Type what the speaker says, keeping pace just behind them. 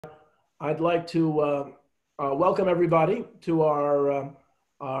I'd like to welcome everybody to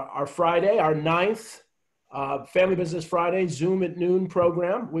our Friday, our 9th Family Business Friday Zoom at Noon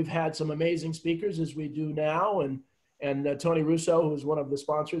program. We've had some amazing speakers, as we do now, and Tony Russo, who is one of the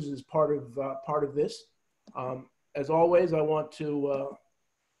sponsors, is part of this. As always, I want to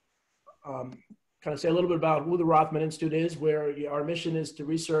kind of say a little bit about who the Rothman Institute is, where our mission is to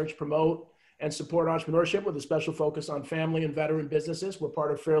research, promote, and support entrepreneurship with a special focus on family and veteran businesses. We're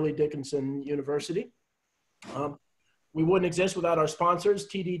part of Fairleigh Dickinson University. We wouldn't exist without our sponsors,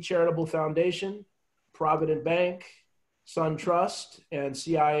 TD Charitable Foundation, Provident Bank, Sun Trust, and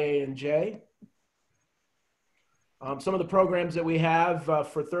CIA&J. Some of the programs that we have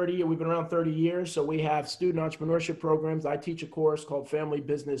for 30 years, we've been around 30 years, so we have student entrepreneurship programs. I teach a course called Family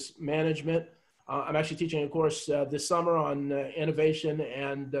Business Management. I'm actually teaching a course this summer on innovation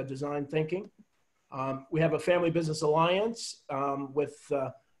and design thinking. We have a Family Business Alliance with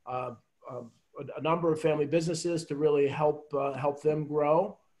a number of family businesses to really help them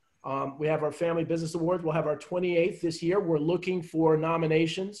grow. We have our Family Business Awards. We'll have our 28th this year. We're looking for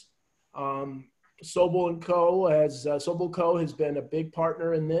nominations. SobelCo has been a big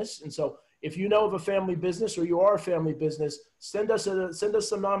partner in this, and so if you know of a family business or you are a family business, send us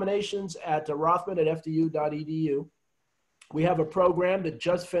some nominations at rothman@fdu.edu. We have a program that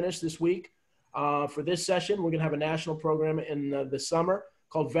just finished this week. For this session, we're going to have a national program in the summer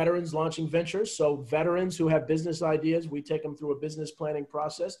called Veterans Launching Ventures. So veterans who have business ideas, we take them through a business planning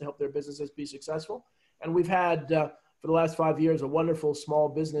process to help their businesses be successful. And we've had, for the last 5 years, a wonderful small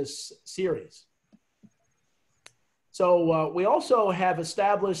business series. So we also have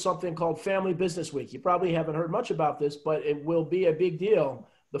established something called Family Business Week. You probably haven't heard much about this, but it will be a big deal.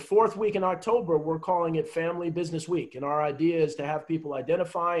 The 4th week in October, we're calling it Family Business Week. And our idea is to have people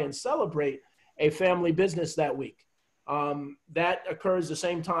identify and celebrate a family business that week. That occurs the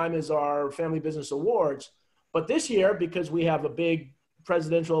same time as our Family Business Awards. But this year, because we have a big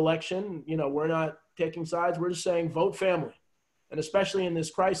presidential election, you know, we're not taking sides. We're just saying vote family. And especially in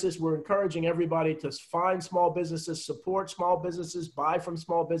this crisis, we're encouraging everybody to find small businesses, support small businesses, buy from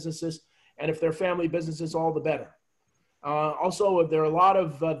small businesses, and if they're family businesses, all the better. Also, there are a lot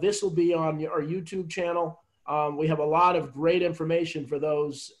of, this will be on our YouTube channel. We have a lot of great information for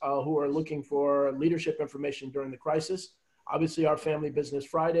those who are looking for leadership information during the crisis. Obviously, our Family Business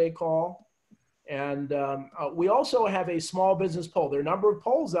Friday call. And we also have a small business poll. There are a number of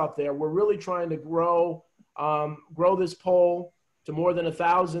polls out there. We're really trying to grow this poll to more than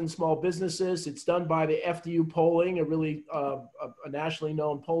 1,000 small businesses. It's done by the FDU Polling, a really a nationally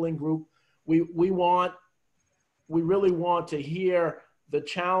known polling group. We really want to hear the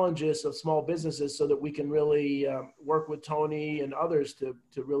challenges of small businesses so that we can really work with Tony and others to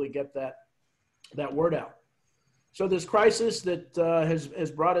really get that word out. So this crisis that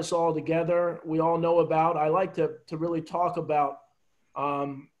has brought us all together, we all know about. I like to really talk about,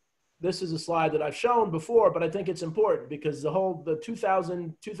 this is a slide that I've shown before, but I think it's important because the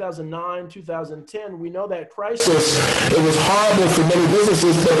 2000, 2009, 2010, we know that crisis, it was horrible for many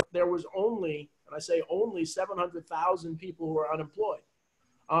businesses, but there was only, and I say only, 700,000 people who are unemployed.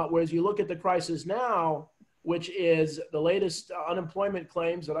 Whereas you look at the crisis now, which is the latest unemployment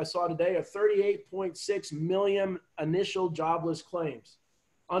claims that I saw today are 38.6 million initial jobless claims.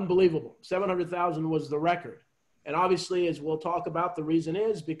 Unbelievable. 700,000 was the record. And obviously, as we'll talk about, the reason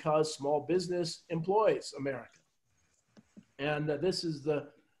is because small business employs America. And this is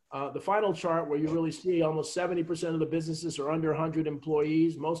the final chart where you really see almost 70% of the businesses are under 100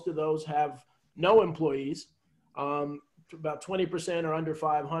 employees. Most of those have no employees. About 20% are under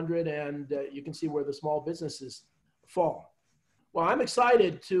 500, and you can see where the small businesses fall. Well, I'm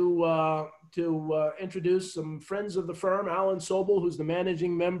excited to introduce some friends of the firm, Alan Sobel, who's the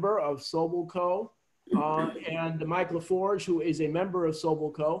managing member of SobelCo, and Mike LaForge, who is a member of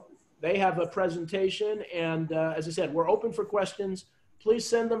SobelCo. They have a presentation, and as I said, we're open for questions. Please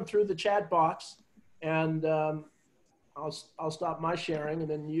send them through the chat box, and I'll stop my sharing, and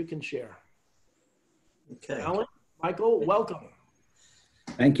then you can share. Okay. Alan? Michael, welcome.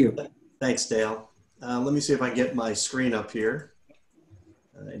 Thank you. Thanks, Dale. Let me see if I can get my screen up here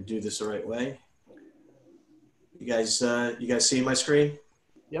and do this the right way. You guys see my screen?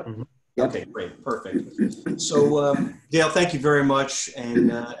 Yep. Mm-hmm. Okay, great, perfect. So, Dale, thank you very much,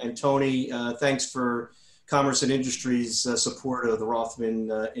 and Tony, thanks for Commerce and Industry's support of the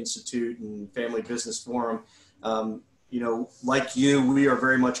Rothman Institute and Family Business Forum. You know, like you, we are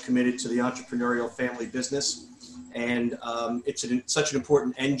very much committed to the entrepreneurial family business. And it's such an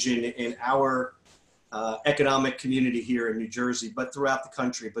important engine in our economic community here in New Jersey, but throughout the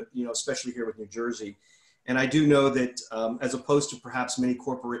country, but especially here with New Jersey. And I do know that as opposed to perhaps many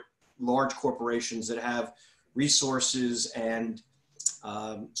corporate large corporations that have resources and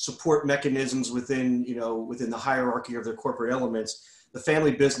support mechanisms within, within the hierarchy of their corporate elements. The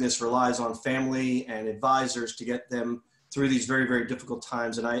family business relies on family and advisors to get them through these very, very difficult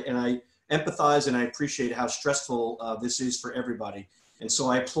times. And I empathize and I appreciate how stressful this is for everybody. And so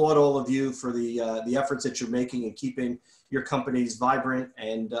I applaud all of you for the efforts that you're making in keeping your companies vibrant.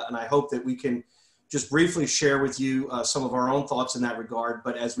 And I hope that we can just briefly share with you some of our own thoughts in that regard.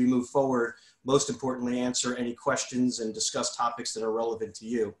 But as we move forward, most importantly, answer any questions and discuss topics that are relevant to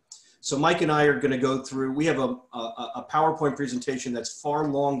you. So Mike and I are going to go through, we have a PowerPoint presentation that's far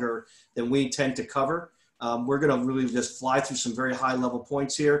longer than we intend to cover. We're going to really just fly through some very high level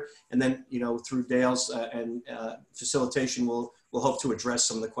points here. And then, through Dale's and facilitation, we'll hope to address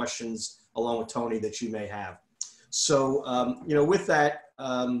some of the questions along with Tony that you may have. So, with that,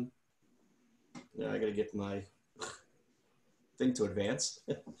 I got to get my thing to advance.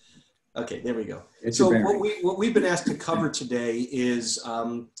 Okay, there we go. So what we've been asked to cover today is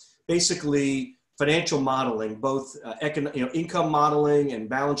basically financial modeling, both income modeling and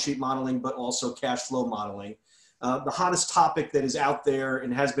balance sheet modeling, but also cash flow modeling. The hottest topic that is out there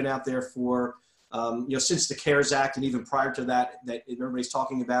and has been out there for since the CARES Act and even prior to that everybody's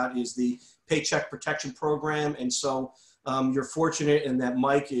talking about is the Paycheck Protection Program. And so you're fortunate in that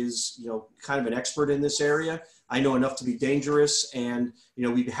Mike is kind of an expert in this area. I know enough to be dangerous, and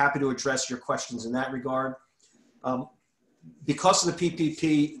we'd be happy to address your questions in that regard. Because of the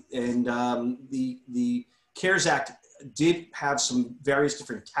PPP and the CARES Act did have some various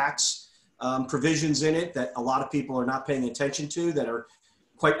different tax provisions in it that a lot of people are not paying attention to, that are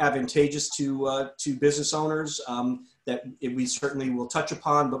quite advantageous to business owners, that we certainly will touch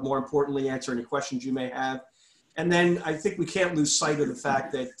upon, but more importantly, answer any questions you may have. And then I think we can't lose sight of the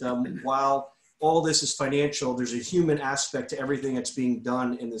fact that while all this is financial, there's a human aspect to everything that's being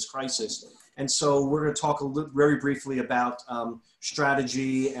done in this crisis. And so we're going to talk very briefly about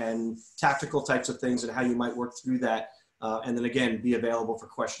strategy and tactical types of things and how you might work through that. And then again, be available for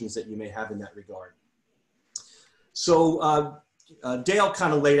questions that you may have in that regard. So Dale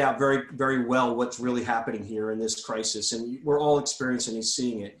kind of laid out very, very well what's really happening here in this crisis. And we're all experiencing and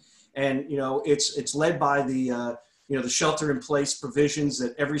seeing it. And, it's led by the shelter in place provisions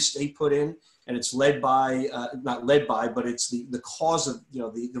that every state put in. And it's led by, not led by, but it's the cause of,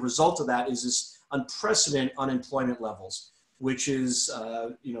 the result of that is this unprecedented unemployment levels, which is,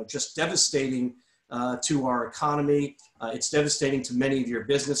 just devastating to our economy. It's devastating to many of your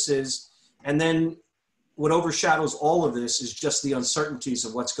businesses. And then what overshadows all of this is just the uncertainties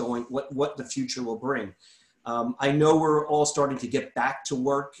of what the future will bring. I know we're all starting to get back to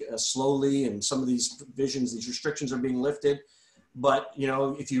work slowly, and some of these provisions, these restrictions are being lifted. But,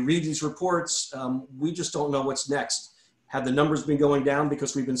 if you read these reports, we just don't know what's next. Have the numbers been going down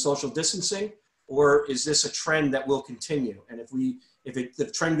because we've been social distancing, or is this a trend that will continue? And if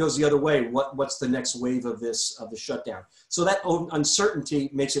the trend goes the other way, what's the next wave of the shutdown? So that uncertainty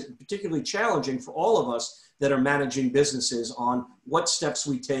makes it particularly challenging for all of us that are managing businesses on what steps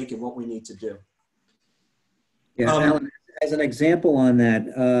we take and what we need to do. Yeah, Alan, as an example on that,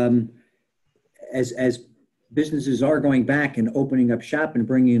 as businesses are going back and opening up shop and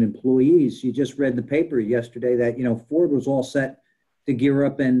bringing in employees, you just read in the paper yesterday that Ford was all set to gear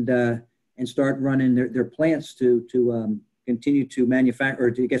up and start running their plants to continue to manufacture,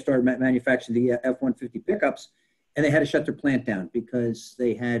 or to get started manufacturing the F-150 pickups, and they had to shut their plant down because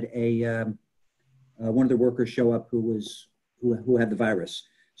they had one of their workers show up who had the virus.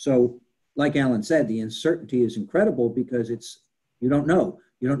 So, like Alan said, the uncertainty is incredible because you don't know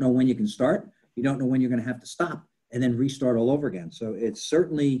when you can start. You don't know when you're going to have to stop and then restart all over again. So it's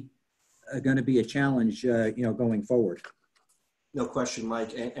certainly going to be a challenge, going forward. No question,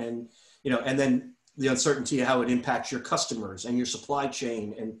 Mike. And then the uncertainty of how it impacts your customers and your supply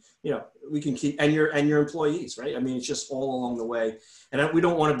chain, and, we can keep, and your employees, right? I mean, it's just all along the way. And we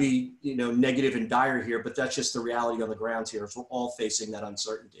don't want to be, negative and dire here, but that's just the reality on the ground here. We're all facing that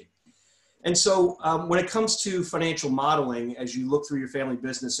uncertainty. And so when it comes to financial modeling, as you look through your family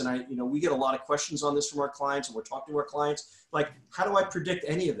business, and we get a lot of questions on this from our clients, and we're talking to our clients, like, how do I predict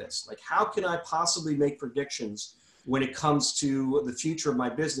any of this? Like, how can I possibly make predictions when it comes to the future of my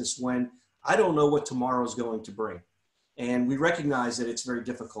business when I don't know what tomorrow is going to bring? And we recognize that it's very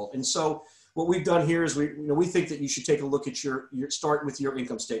difficult. And so what we've done here is we think that you should take a look at start with your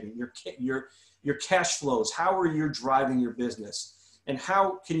income statement, your cash flows. How are you driving your business? And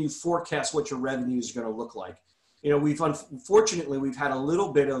how can you forecast what your revenue is going to look like? Unfortunately, we've had a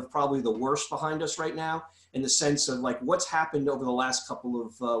little bit of probably the worst behind us right now, in the sense of like what's happened over the last couple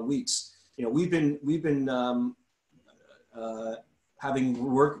of weeks. We've been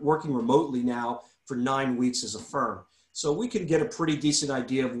working remotely now for 9 weeks as a firm. So we can get a pretty decent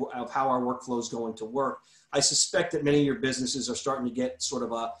idea of how our workflow is going to work. I suspect that many of your businesses are starting to get sort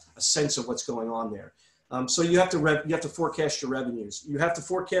of a sense of what's going on there. So you have to forecast your revenues. You have to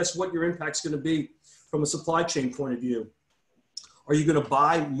forecast what your impact's going to be from a supply chain point of view. Are you going to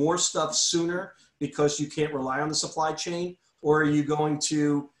buy more stuff sooner because you can't rely on the supply chain? Or are you going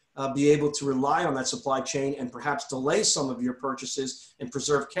to be able to rely on that supply chain and perhaps delay some of your purchases and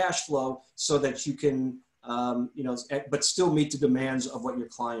preserve cash flow so that you can, but still meet the demands of what your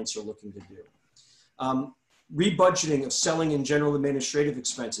clients are looking to do? Rebudgeting of selling and general administrative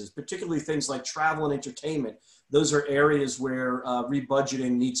expenses, particularly things like travel and entertainment. Those are areas where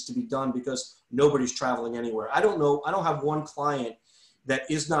rebudgeting needs to be done because nobody's traveling anywhere. I don't have one client that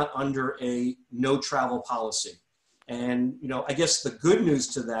is not under a no travel policy. And, I guess the good news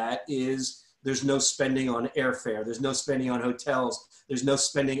to that is there's no spending on airfare. There's no spending on hotels. There's no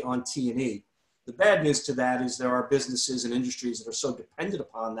spending on T&E. The bad news to that is there are businesses and industries that are so dependent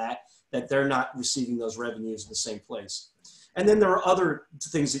upon that they're not receiving those revenues in the same place. And then there are other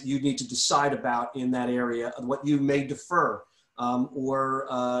things that you need to decide about in that area of what you may defer or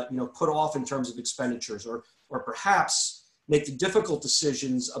put off in terms of expenditures, or perhaps make the difficult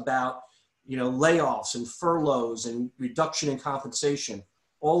decisions about layoffs and furloughs and reduction in compensation.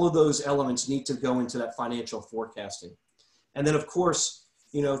 All of those elements need to go into that financial forecasting. And then, of course,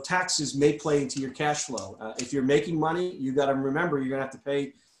 taxes may play into your cash flow. If you're making money, you got to remember you're going to have to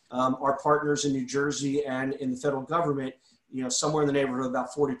pay our partners in New Jersey and in the federal government, somewhere in the neighborhood of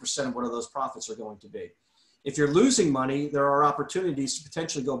about 40% of what those profits are going to be. If you're losing money, there are opportunities to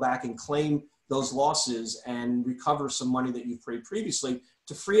potentially go back and claim those losses and recover some money that you've paid previously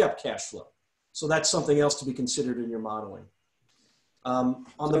to free up cash flow. So that's something else to be considered in your modeling. On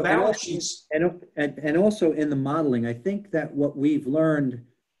the balance sheets. And also in the modeling, I think that what we've learned,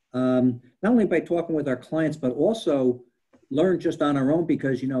 not only by talking with our clients, but also learned just on our own,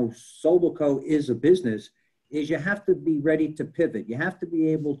 because, SobelCo is a business, is you have to be ready to pivot. You have to be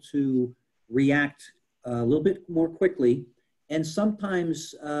able to react a little bit more quickly. And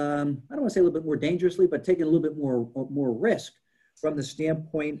sometimes, I don't want to say a little bit more dangerously, but taking a little bit more risk from the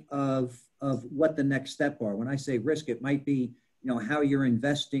standpoint of what the next step are. When I say risk, it might be, how you're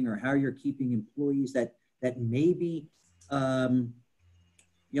investing or how you're keeping employees that maybe,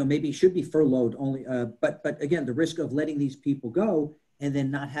 maybe should be furloughed only. But again, the risk of letting these people go and then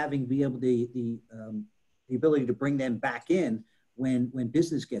not having the ability to bring them back in when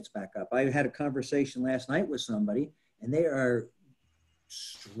business gets back up. I had a conversation last night with somebody, and they are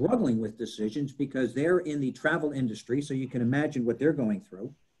struggling with decisions because they're in the travel industry. So you can imagine what they're going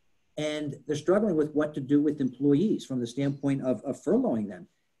through. And they're struggling with what to do with employees from the standpoint of furloughing them.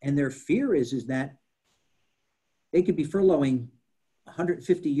 And their fear is that they could be furloughing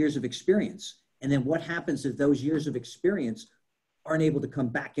 150 years of experience. And then what happens if those years of experience aren't able to come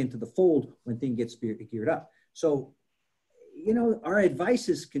back into the fold when things get geared up? So, our advice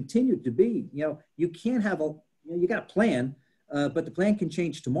has continued to be, you can't have you got a plan, but the plan can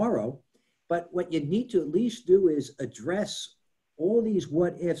change tomorrow. But what you need to at least do is address all these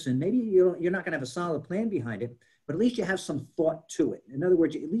what ifs, and maybe you're not going to have a solid plan behind it, but at least you have some thought to it. In other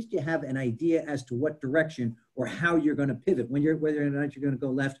words, at least you have an idea as to what direction or how you're going to pivot, whether or not you're going to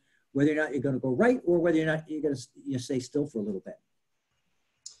go left, whether or not you're going to go right, or whether or not you're going to stay still for a little bit.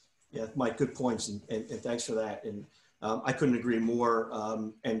 Yeah, Mike, good points, and thanks for that. And I couldn't agree more.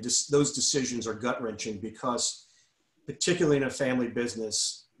 And those decisions are gut-wrenching because, particularly in a family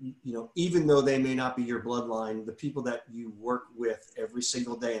business, even though they may not be your bloodline, the people that you work with every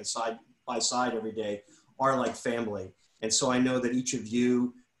single day and side by side every day are like family. And so I know that each of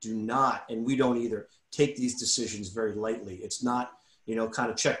you do not, and we don't either, take these decisions very lightly. It's not,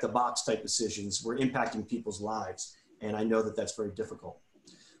 kind of check the box type decisions. We're impacting people's lives. And I know that that's very difficult.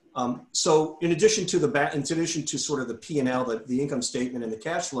 So in addition to sort of the P&L, the income statement and the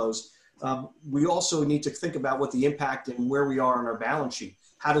cash flows, we also need to think about what the impact and where we are on our balance sheet.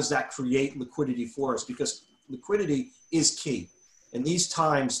 How does that create liquidity for us? Because liquidity is key. In these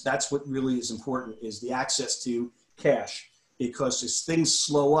times, that's what really is important, is the access to cash. Because as things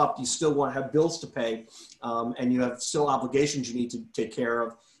slow up, you still want to have bills to pay, and you have still obligations you need to take care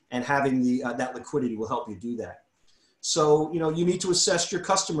of, and having that liquidity will help you do that. So, you need to assess your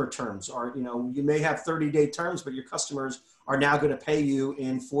customer terms. Or, you may have 30-day terms, but your customers are now going to pay you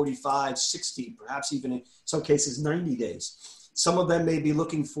in 45, 60, perhaps even in some cases 90 days. Some of them may be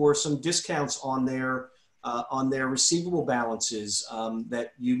looking for some discounts on their receivable balances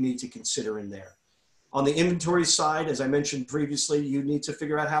that you need to consider in there. On the inventory side, as I mentioned previously, you need to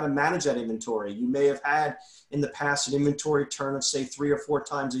figure out how to manage that inventory. You may have had in the past an inventory turn of say 3 or 4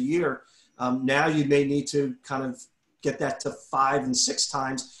 times a year. Now you may need to kind of get that to 5 and 6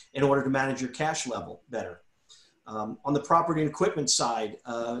 times in order to manage your cash level better. On the property and equipment side,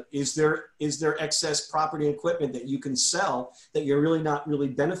 is there excess property and equipment that you can sell that you're really not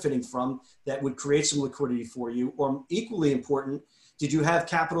benefiting from that would create some liquidity for you? Or equally important, did you have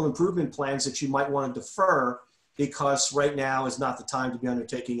capital improvement plans that you might want to defer because right now is not the time to be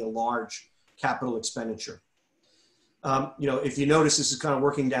undertaking a large capital expenditure? If you notice, this is kind of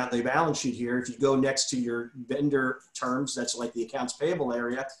working down the balance sheet here. If you go next to your vendor terms, that's like the accounts payable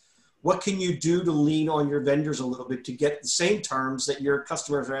area. What can you do to lean on your vendors a little bit to get the same terms that your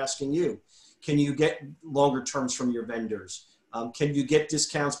customers are asking you? Can you get longer terms from your vendors? Can you get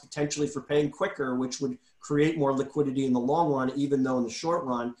discounts potentially for paying quicker, which would create more liquidity in the long run, even though in the short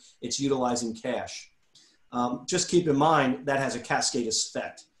run, it's utilizing cash? Just keep in mind that has a cascade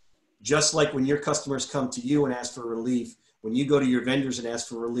effect. Just like when your customers come to you and ask for relief, when you go to your vendors and ask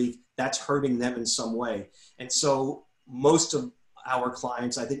for relief, that's hurting them in some way. And so most of our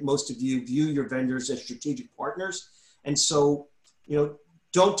clients, I think most of you view your vendors as strategic partners. And so,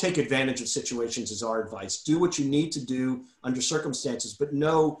 don't take advantage of situations is our advice. Do what you need to do under circumstances, but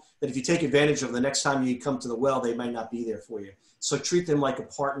know that if you take advantage of them, the next time you come to the well, they might not be there for you. So treat them like a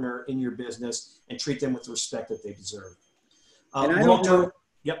partner in your business and treat them with the respect that they deserve. And I don't know,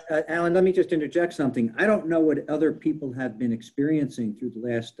 yep. Alan, let me just interject something. I don't know what other people have been experiencing through the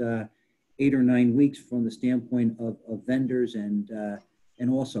last 8 or 9 weeks from the standpoint of vendors and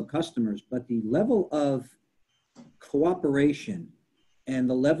also customers, but the level of cooperation and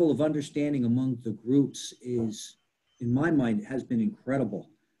the level of understanding among the groups is, in my mind, has been incredible.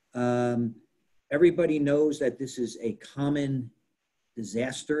 Everybody knows that this is a common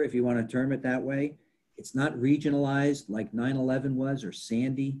disaster, if you want to term it that way. It's not regionalized like 9/11 was or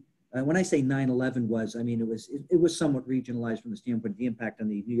Sandy. When I say 9/11 was, I mean, it was somewhat regionalized from the standpoint of the impact on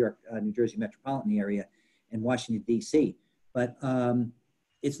the New York, New Jersey metropolitan area and Washington, D.C. But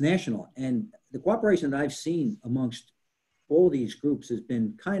it's national. And the cooperation that I've seen amongst all these groups has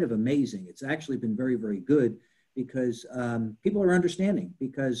been kind of amazing. It's actually been very, very good because people are understanding,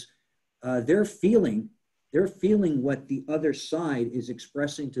 because they're feeling what the other side is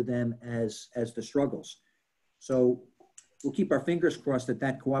expressing to them as the struggles. So we'll keep our fingers crossed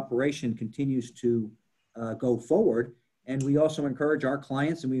that cooperation continues to go forward. And we also encourage our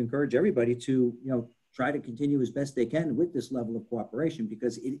clients and we encourage everybody to, try to continue as best they can with this level of cooperation,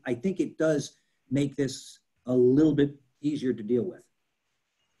 because I think it does make this a little bit easier to deal with.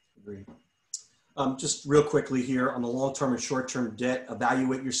 Agreed. Just real quickly here on the long-term and short-term debt,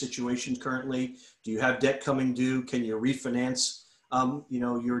 evaluate your situation currently. Do you have debt coming due? Can you refinance,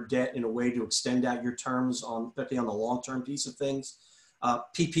 your debt in a way to extend out your terms especially on the long-term piece of things?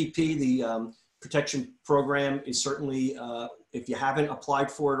 PPP, the protection program, is certainly, if you haven't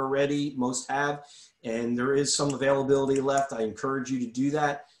applied for it already, most have, and there is some availability left. I encourage you to do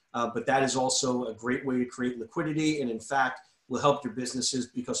that, but that is also a great way to create liquidity, and in fact, will help your businesses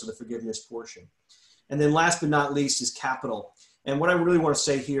because of the forgiveness portion. And then last but not least is capital. And what I really want to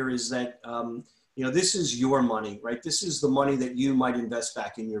say here is that, this is your money, right? This is the money that you might invest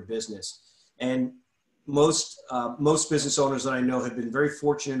back in your business. And most business owners that I know have been very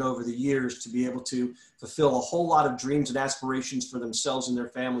fortunate over the years to be able to fulfill a whole lot of dreams and aspirations for themselves and their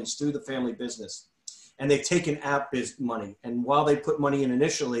families through the family business. And they've taken out money. And while they put money in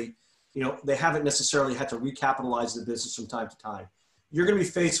initially, they haven't necessarily had to recapitalize the business from time to time. You're going to be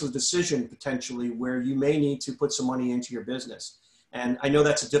faced with a decision potentially where you may need to put some money into your business. And I know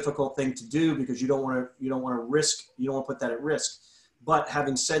that's a difficult thing to do because you don't want to put that at risk. But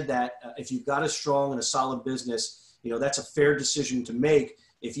having said that, if you've got a strong and a solid business, that's a fair decision to make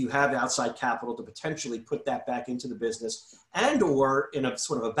if you have outside capital to potentially put that back into the business, and or in a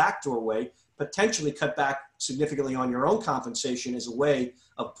sort of a backdoor way, potentially cut back significantly on your own compensation as a way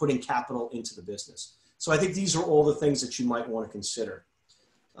of putting capital into the business. So I think these are all the things that you might want to consider.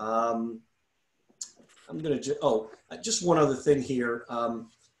 Just one other thing here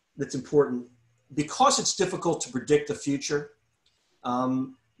that's important. Because it's difficult to predict the future,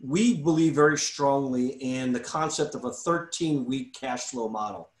 we believe very strongly in the concept of a 13-week cash flow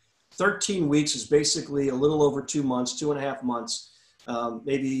model. 13 weeks is basically a little over 2 months, 2.5 months,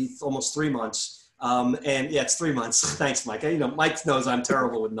 maybe almost 3 months. And yeah, it's 3 months. Thanks, Mike. Mike knows I'm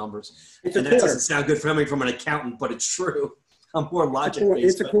terrible with numbers. And that doesn't sound good coming from an accountant, but it's true. I'm more logic-based.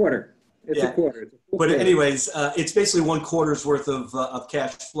 It's a quarter. It's a quarter. But anyways, it's basically 1 quarter's worth of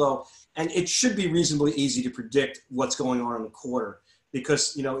cash flow. And it should be reasonably easy to predict what's going on in a quarter,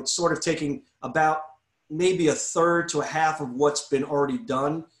 because, it's sort of taking about maybe a third to a half of what's been already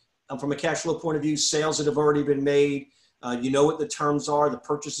done. From a cash flow point of view, sales that have already been made, you know what the terms are, the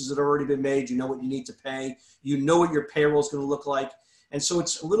purchases that have already been made, you know what you need to pay, you know what your payroll is going to look like. And so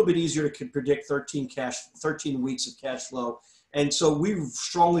it's a little bit easier to predict 13 weeks of cash flow. And so we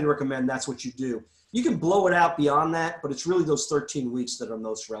strongly recommend that's what you do. You can blow it out beyond that, but it's really those 13 weeks that are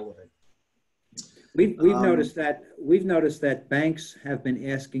most relevant. We've noticed that banks have been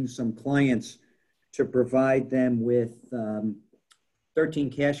asking some clients to provide them with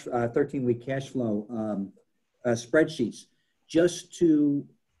 13-week cash flow spreadsheets, just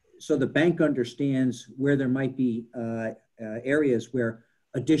so the bank understands where there might be areas where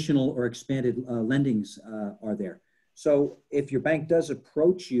additional or expanded lendings are there. So if your bank does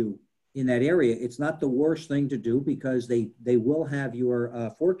approach you in that area, it's not the worst thing to do, because they will have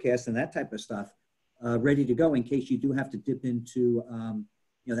your forecast and that type of stuff ready to go in case you do have to dip into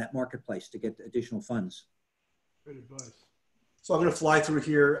that marketplace to get additional funds. Good advice. So I'm going to fly through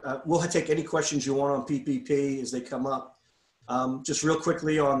here. We'll take any questions you want on PPP as they come up. Just real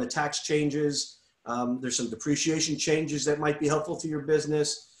quickly on the tax changes, there's some depreciation changes that might be helpful to your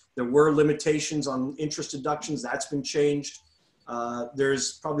business. There were limitations on interest deductions. That's been changed.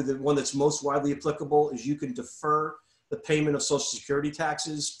 There's probably the one that's most widely applicable is you can defer the payment of Social Security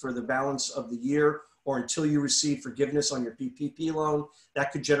taxes for the balance of the year or until you receive forgiveness on your PPP loan.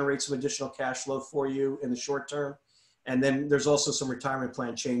 That could generate some additional cash flow for you in the short term. And then there's also some retirement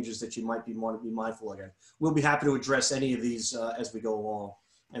plan changes that you might want to be mindful of. Again, we'll be happy to address any of these as we go along.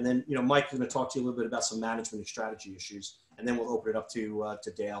 And then, Mike is going to talk to you a little bit about some management and strategy issues, and then we'll open it up to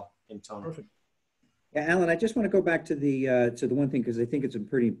Dale and Tony. Perfect. Yeah, Alan, I just want to go back to the one thing, because I think it's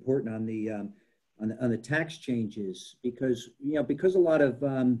pretty important on the tax changes, because a lot of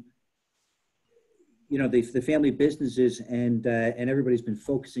the family businesses and everybody's been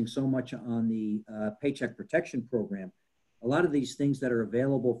focusing so much on the Paycheck Protection Program. A lot of these things that are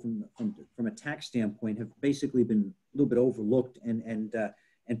available from a tax standpoint have basically been a little bit overlooked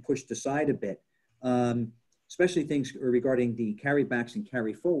and pushed aside a bit, especially things regarding the carrybacks and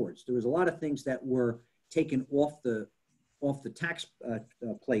carry forwards. There was a lot of things that were taken off the tax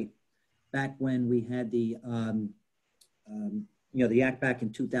plate back when we had the act back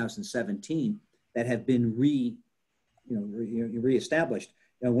in 2017 that have been reestablished.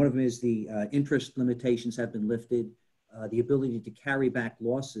 One of them is the interest limitations have been lifted, the ability to carry back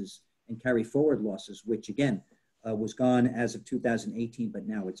losses and carry forward losses, which again was gone as of 2018, but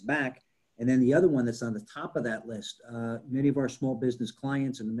now it's back. And then the other one that's on the top of that list, many of our small business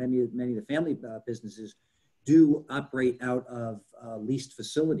clients and many of the family businesses do operate out of leased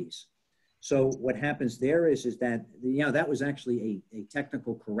facilities. So what happens there is that that was actually a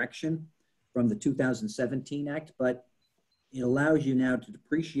technical correction from the 2017 Act, but it allows you now to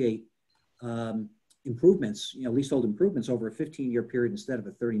depreciate improvements, leasehold improvements over a 15-year period instead of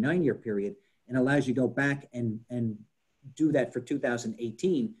a 39-year period, and allows you to go back and do that for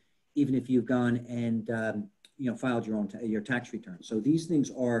 2018, even if you've gone and filed your tax return. So these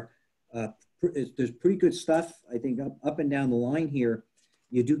things are there's pretty good stuff, I think, up and down the line here.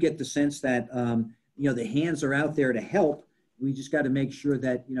 You do get the sense that the hands are out there to help. We just got to make sure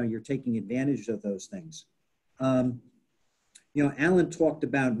that you're taking advantage of those things. Alan talked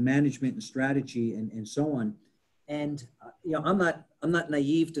about management and strategy and so on, and I'm not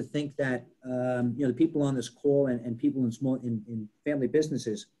naive to think that the people on this call and people in family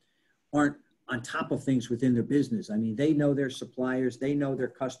businesses aren't on top of things within their business. I mean, they know their suppliers, they know their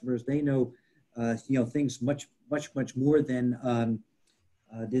customers, they know things much more than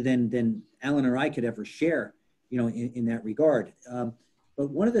Alan or I could ever share. In that regard. But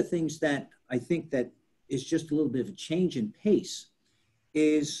one of the things that I think that is just a little bit of a change in pace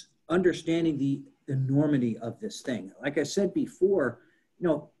is understanding the enormity of this thing. Like I said before,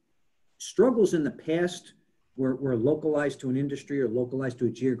 struggles in the past were localized to an industry or localized to a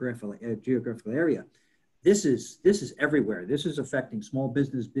geographical area. This is everywhere. This is affecting small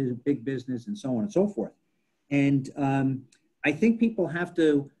business, big business, and so on and so forth. And I think people have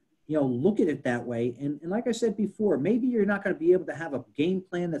to look at it that way. And like I said before, maybe you're not going to be able to have a game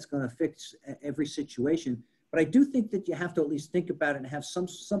plan that's going to fix every situation, but I do think that you have to at least think about it and have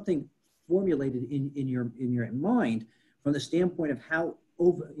something formulated in your mind from the standpoint of how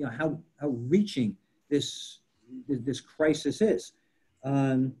reaching this crisis is.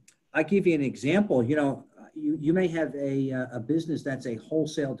 I give you an example. You may have a business that's a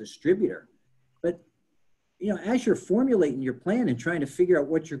wholesale distributor, but as you're formulating your plan and trying to figure out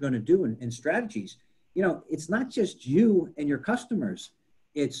what you're going to do and strategies, it's not just you and your customers.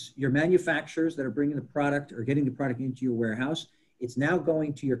 It's your manufacturers that are bringing the product or getting the product into your warehouse. It's now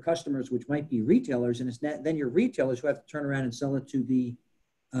going to your customers, which might be retailers, and it's not, then your retailers who have to turn around and sell it to the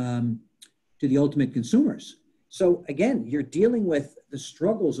ultimate consumers. So again, you're dealing with the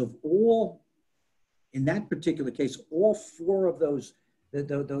struggles of all, in that particular case, all four of those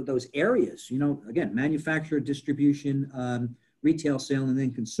areas. You know, again, manufacturer, distribution, retail, sale, and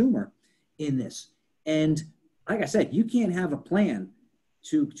then consumer in this. And like I said, you can't have a plan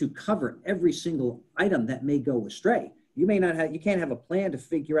to cover every single item that may go astray. You can't have a plan to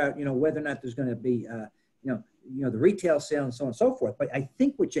figure out, you know, whether or not there's going to be, the retail sale and so on and so forth. But I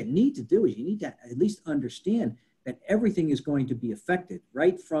think what you need to do is you need to at least understand that everything is going to be affected,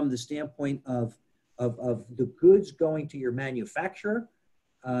 right from the standpoint of the goods going to your manufacturer,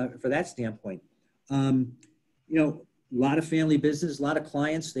 for that standpoint. A lot of family business, a lot of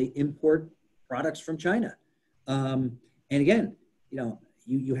clients, they import products from China. And again,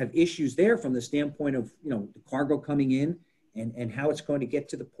 you have issues there from the standpoint of, the cargo coming in and how it's going to get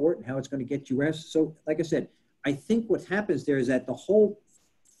to the port and how it's going to get US. So like I said, I think what happens there is that the whole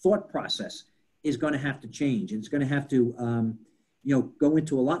thought process is going to have to change. And it's going to have to, go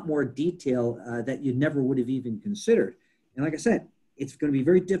into a lot more detail that you never would have even considered. And like I said, it's going to be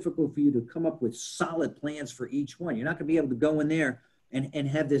very difficult for you to come up with solid plans for each one. You're not going to be able to go in there and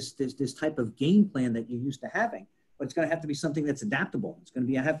have this type of game plan that you're used to having. But it's going to have to be something that's adaptable. It's going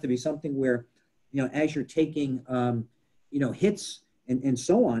to have to be something where, as you're taking, hits and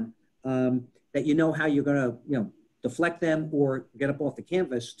so on, that how you're going to, deflect them or get up off the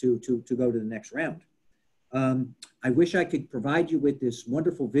canvas to go to the next round. I wish I could provide you with this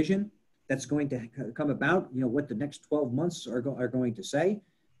wonderful vision that's going to come about, what the next 12 months are going to say.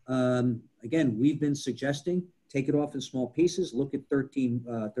 Again, we've been suggesting take it off in small pieces, look at 13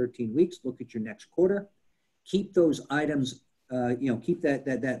 weeks, look at your next quarter, keep those items, keep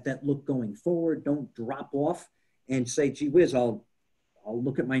that look going forward. Don't drop off and say, gee whiz, I'll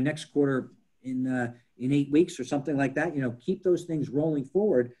look at my next quarter in 8 weeks or something like that. Keep those things rolling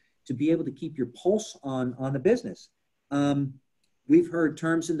forward to be able to keep your pulse on the business. We've heard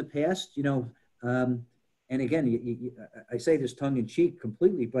terms in the past, and again, I say this tongue in cheek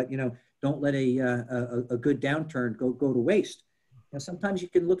completely, but don't let a good downturn go to waste. Sometimes you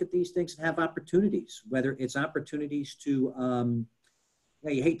can look at these things and have opportunities, whether it's opportunities to,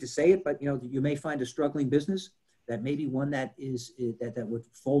 you hate to say it, but you may find a struggling business that may be one that that would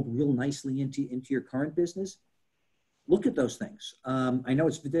fold real nicely into your current business. Look at those things. I know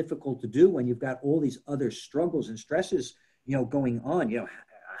it's difficult to do when you've got all these other struggles and stresses, going on. How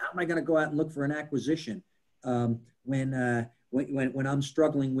am I going to go out and look for an acquisition when I'm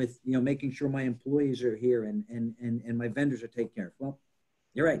struggling with, making sure my employees are here and my vendors are taken care of? Well,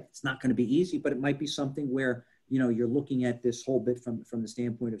 you're right. It's not going to be easy, but it might be something where, you're looking at this whole bit from the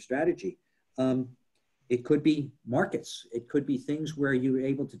standpoint of strategy. It could be markets. It could be things where you're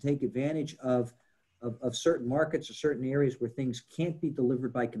able to take advantage of certain markets or certain areas where things can't be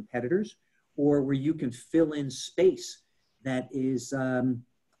delivered by competitors, or where you can fill in space that is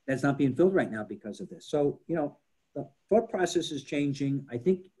that's not being filled right now because of this. So, the thought process is changing. I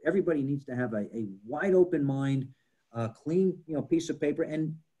think everybody needs to have a wide open mind, clean, piece of paper,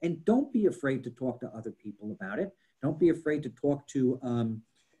 and don't be afraid to talk to other people about it. Don't be afraid to talk to,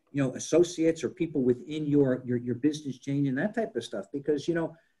 associates or people within your business chain and that type of stuff, because,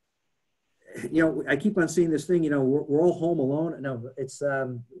 I keep on seeing this thing, we're all home alone. No, it's,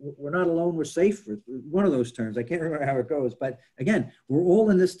 we're not alone, we're safe. One of those terms, I can't remember how it goes, but again, we're all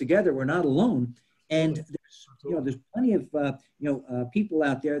in this together. We're not alone. And there's plenty of, people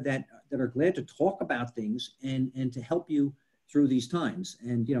out there that are glad to talk about things and to help you through these times.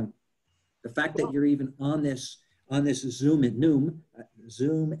 And, the fact that you're even on this Zoom at noon,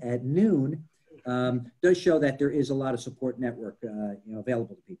 does show that there is a lot of support network,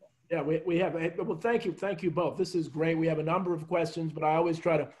 available to people. Yeah, we have. Well, thank you both. This is great. We have a number of questions, but I always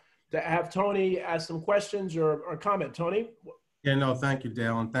try to have Tony ask some questions or comment. Tony? Yeah, no, thank you,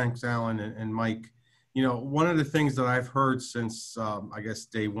 Dale, and thanks, Alan and Mike. One of the things that I've heard since, I guess,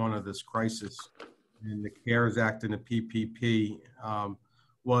 day one of this crisis and the CARES Act and the PPP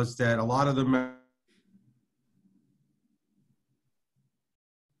was that a lot of them. Are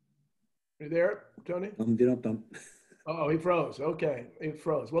you there, Tony? Oh, he froze. Okay, he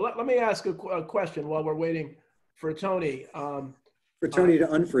froze. Well, let me ask a question while we're waiting for Tony. For Tony to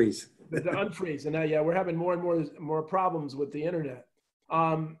unfreeze. To unfreeze. And now, yeah, we're having more and more problems with the internet.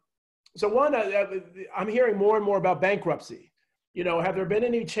 So one, I'm hearing more and more about bankruptcy. Have there been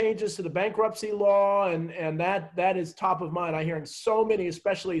any changes to the bankruptcy law? And that is top of mind. I'm hearing so many,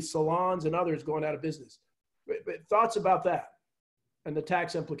 especially salons and others, going out of business. But thoughts about that and the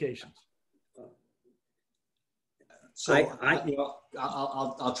tax implications? So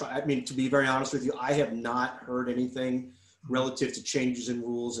I'll try. I mean, to be very honest with you, I have not heard anything relative to changes in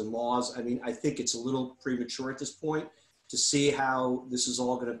rules and laws. I mean, I think it's a little premature at this point to see how this is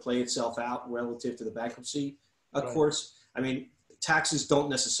all going to play itself out relative to the bankruptcy, of course. I mean, taxes don't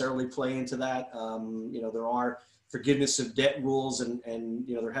necessarily play into that. There are forgiveness of debt rules, and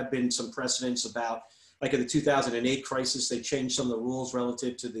there have been some precedents about, like in the 2008 crisis, they changed some of the rules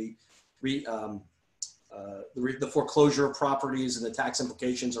relative to the foreclosure of properties and the tax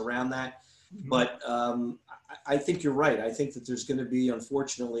implications around that. But I think you're right. I think that there's going to be,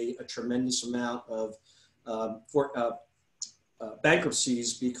 unfortunately, a tremendous amount of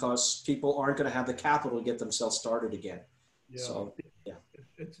bankruptcies because people aren't going to have the capital to get themselves started again. Yeah. So, yeah.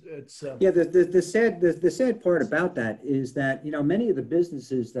 The sad part about that is that, many of the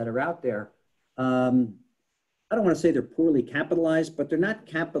businesses that are out there, I don't want to say they're poorly capitalized, but they're not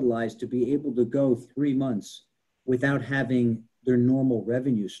capitalized to be able to go 3 months without having their normal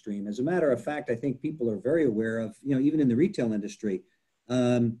revenue stream. As a matter of fact, I think people are very aware of, even in the retail industry,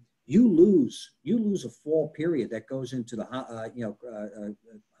 you lose a fall period that goes into the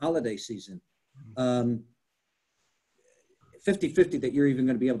holiday season. 50-50 that you're even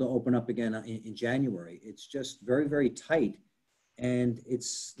going to be able to open up again in January. It's just very, very tight. And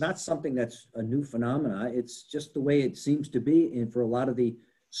it's not something that's a new phenomena. It's just the way it seems to be for a lot of the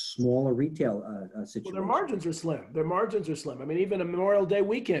smaller retail situations. Well, their margins are slim. I mean, even a Memorial Day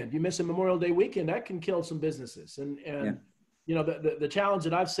weekend, you miss a Memorial Day weekend, that can kill some businesses. And the challenge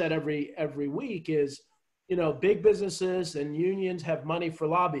that I've said every week is, big businesses and unions have money for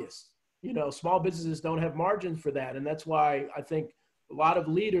lobbyists. Small businesses don't have margins for that. And that's why I think a lot of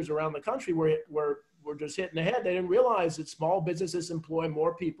leaders around the country were just hitting the head. They didn't realize that small businesses employ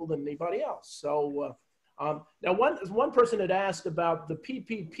more people than anybody else. So now one person had asked about the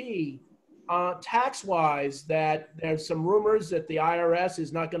PPP tax-wise, that there's some rumors that the IRS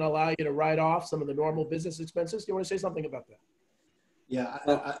is not going to allow you to write off some of the normal business expenses. Do you want to say something about that? Yeah,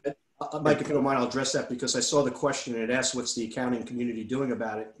 Mike, if you don't mind, I'll address that because I saw the question and it asked what's the accounting community doing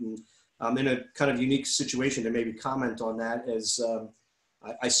about it. And I'm in a kind of unique situation to maybe comment on that as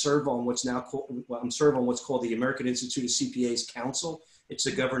I serve on what's called the American Institute of CPAs Council. It's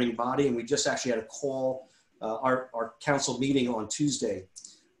a governing body, and we just actually had a call, our council meeting on Tuesday.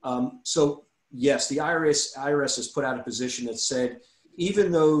 So yes, the IRS has put out a position that said,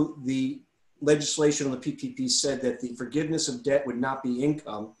 even though the legislation on the PPP said that the forgiveness of debt would not be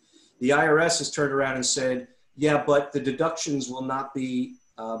income, the IRS has turned around and said, yeah, but the deductions will not be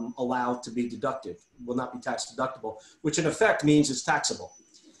allowed to be deducted, will not be tax deductible, which in effect means it's taxable.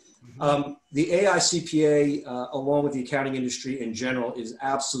 The AICPA, along with the accounting industry in general, is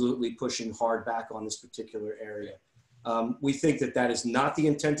absolutely pushing hard back on this particular area. We think that is not the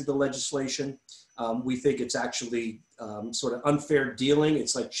intent of the legislation. We think it's actually sort of unfair dealing.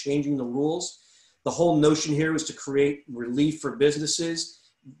 It's like changing the rules. The whole notion here is to create relief for businesses.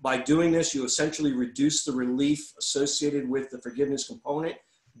 By doing this, you essentially reduce the relief associated with the forgiveness component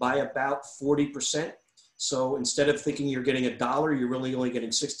by about 40%. So instead of thinking you're getting $1, you're really only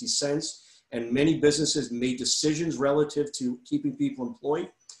getting 60 cents. And many businesses made decisions relative to keeping people employed.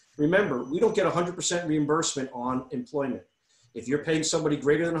 Remember, we don't get 100% reimbursement on employment. If you're paying somebody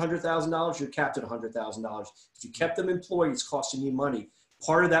greater than $100,000, you're capped at $100,000. If you kept them employed, it's costing you money.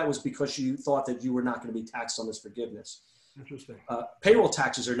 Part of that was because you thought that you were not going to be taxed on this forgiveness. Interesting. Payroll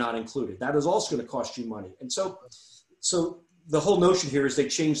taxes are not included. That is also going to cost you money. And so the whole notion here is they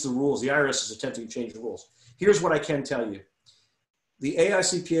changed the rules. The IRS is attempting to change the rules. Here's what I can tell you. The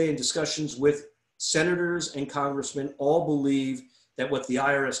AICPA, in discussions with senators and congressmen, all believe that what the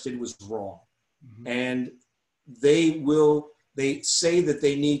IRS did was wrong. Mm-hmm. And they say that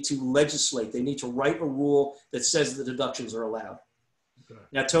they need to legislate. They need to write a rule that says the deductions are allowed. Okay.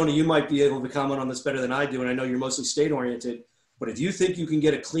 Now, Tony, you might be able to comment on this better than I do, and I know you're mostly state-oriented, but if you think you can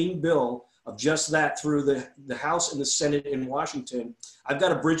get a clean bill of just that through the House and the Senate in Washington, I've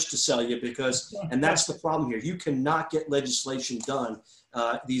got a bridge to sell you and that's the problem here. You cannot get legislation done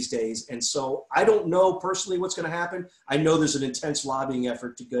these days. And so I don't know personally what's going to happen. I know there's an intense lobbying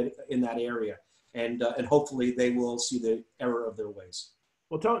effort to get in that area. And hopefully they will see the error of their ways.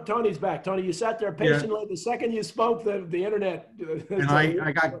 Well, Tony's back. Tony, you sat there patiently. Yeah. The second you spoke, the internet. And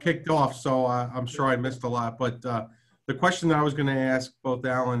I got kicked off, so I'm sure I missed a lot. But the question that I was going to ask both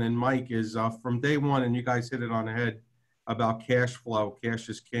Alan and Mike is from day one, and you guys hit it on the head about cash flow. Cash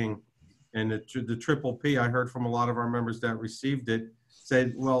is king. And the triple P, I heard from a lot of our members that received it,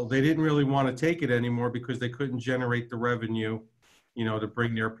 said, well, they didn't really want to take it anymore because they couldn't generate the revenue, to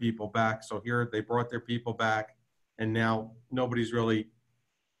bring their people back. So here they brought their people back, and now nobody's really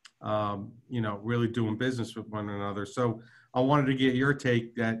really doing business with one another. So I wanted to get your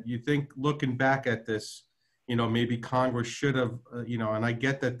take that you think, looking back at this, maybe Congress should have, and I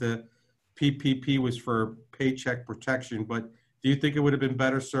get that the PPP was for paycheck protection, but do you think it would have been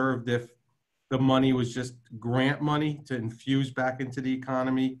better served if the money was just grant money to infuse back into the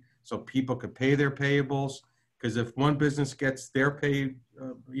economy so people could pay their payables? Because if one business gets their paid,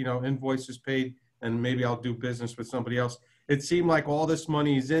 invoices paid, and maybe I'll do business with somebody else. It seemed like all this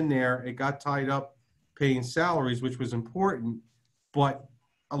money is in there. It got tied up paying salaries, which was important, but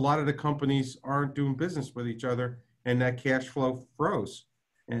a lot of the companies aren't doing business with each other, and that cash flow froze.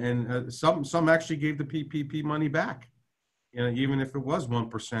 And some actually gave the PPP money back, even if it was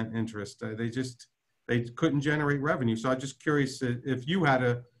 1% interest. They couldn't generate revenue. So I'm just curious, if you had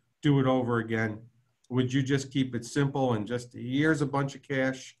to do it over again, would you just keep it simple and just, here's a bunch of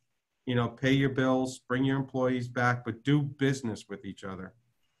cash, pay your bills, bring your employees back, but do business with each other,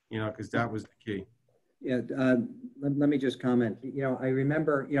 because that was the key. Yeah, let me just comment. I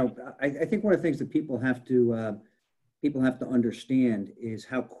remember, I think one of the things that people have to understand is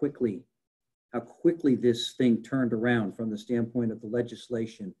how quickly this thing turned around from the standpoint of the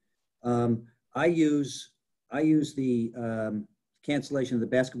legislation. I use the cancellation of the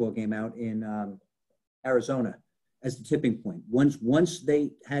basketball game out in Arizona as the tipping point. Once they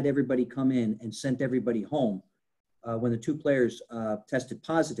had everybody come in and sent everybody home, when the two players tested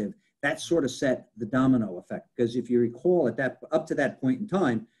positive, that sort of set the domino effect. Because if you recall, up to that point in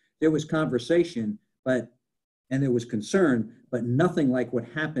time, there was conversation, and there was concern, but nothing like what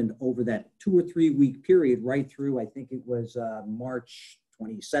happened over that 2 or 3 week period, right through, I think it was March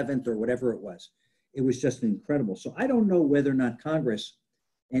 27th or whatever it was. It was just incredible. So I don't know whether or not Congress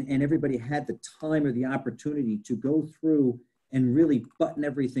and everybody had the time or the opportunity to go through and really button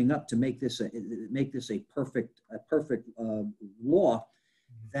everything up to make this a perfect law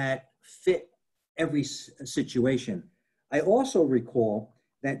that fit every situation. I also recall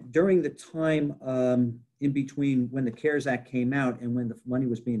that during the time in between when the CARES Act came out and when the money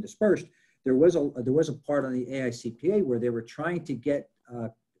was being dispersed, there was a part on the AICPA where they were trying to get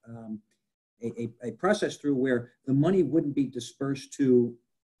a process through where the money wouldn't be dispersed to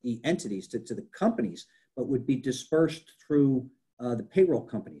the entities, to the companies, but would be dispersed through the payroll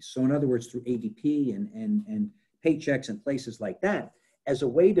companies. So in other words, through ADP and paychecks and places like that, as a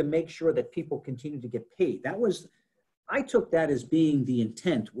way to make sure that people continue to get paid. I took that as being the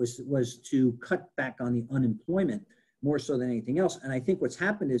intent was to cut back on the unemployment more so than anything else. And I think what's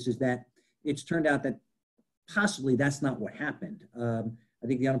happened is that it's turned out that possibly that's not what happened. I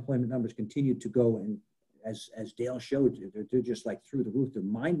think the unemployment numbers continue to go, and as Dale showed you, they're just like through the roof. They're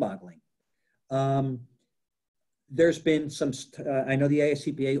mind-boggling. There's been some, I know the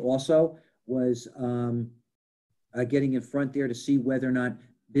AICPA also was getting in front there to see whether or not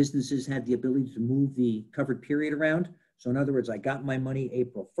businesses had the ability to move the covered period around. So in other words, I got my money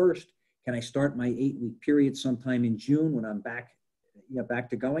April 1st. Can I start my 8-week period sometime in June when I'm back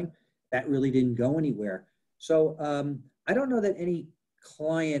to going? That really didn't go anywhere. So I don't know that any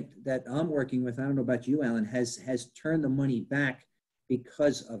client that I'm working with, I don't know about you, Alan, has turned the money back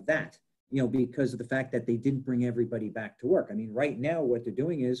because of that, because of the fact that they didn't bring everybody back to work. I mean, right now what they're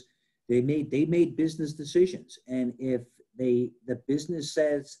doing is they made business decisions. And if the business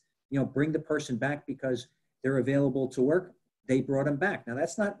says, bring the person back because they're available to work, they brought them back. Now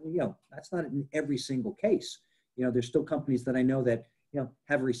that's not in every single case. There's still companies that I know that,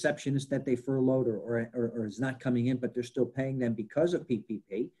 have a receptionist that they furloughed or is not coming in, but they're still paying them because of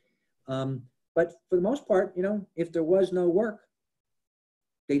PPP. But for the most part, if there was no work,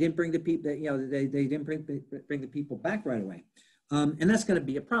 they didn't bring the people, they didn't bring the people back right away. And that's going to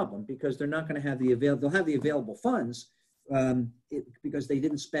be a problem because they're not going to have they'll have the available funds because they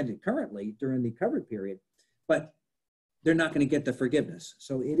didn't spend it currently during the covered period, but they're not going to get the forgiveness.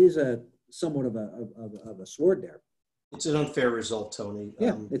 So it is somewhat of a sword there. It's an unfair result, Tony.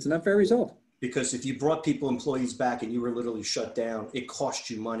 Yeah, it's an unfair result. Because if you brought employees back and you were literally shut down, it cost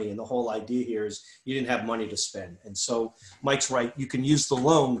you money. And the whole idea here is you didn't have money to spend. And so Mike's right. You can use the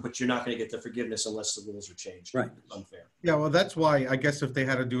loan, but you're not going to get the forgiveness unless the rules are changed. Right. It's unfair. Yeah, well, that's why I guess if they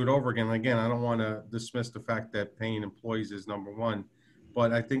had to do it over again, I don't want to dismiss the fact that paying employees is number one.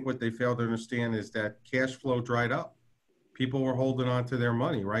 But I think what they failed to understand is that cash flow dried up. People were holding on to their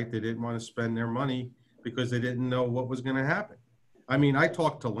money, right? They didn't want to spend their money because they didn't know what was going to happen. I mean, I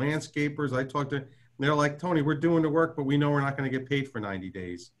talked to landscapers. They're like, Tony, we're doing the work, but we know we're not going to get paid for 90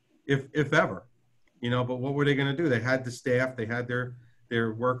 days, if ever, but what were they going to do? They had the staff, they had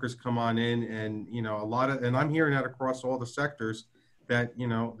their workers come on in and, and I'm hearing that across all the sectors that,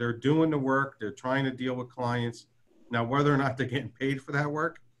 they're doing the work, they're trying to deal with clients. Now, whether or not they're getting paid for that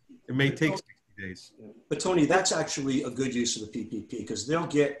work, It may take 60 days. But Tony, that's actually a good use of the PPP because they'll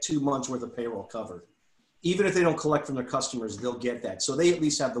get 2 months worth of payroll covered. Even if they don't collect from their customers, they'll get that. So they at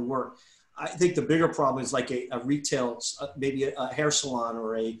least have the work. I think the bigger problem is like a retail, maybe a hair salon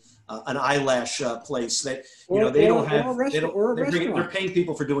or an eyelash place that, they don't have, they're paying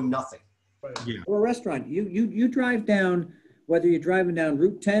people for doing nothing. Right. Yeah. Or a restaurant. You drive down, whether you're driving down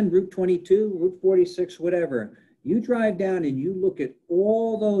Route 10, Route 22, Route 46, whatever, you drive down and you look at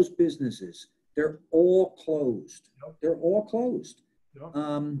all those businesses, they're all closed. Yep. They're all closed. Yep.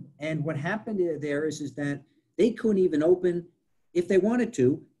 And what happened there is that they couldn't even open if they wanted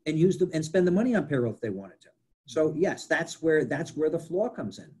to and use them and spend the money on payroll if they wanted to. So yes, that's where the flaw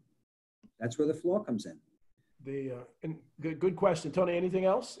comes in. That's where the flaw comes in. And good question, Tony. Anything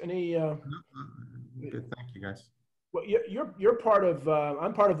else? Any? Good. Thank you, guys. Well, you're part of.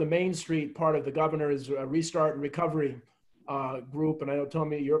 I'm part of the Main Street part of the governor's Restart and Recovery group, and I know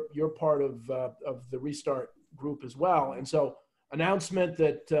Tony, you're part of the Restart group as well. And so, announcement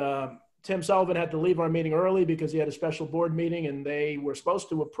that Tim Sullivan had to leave our meeting early because he had a special board meeting, and they were supposed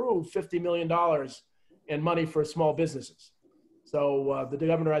to approve $50 million in money for small businesses. So the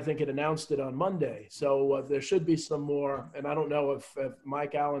governor, I think, had announced it on Monday. So there should be some more, and I don't know if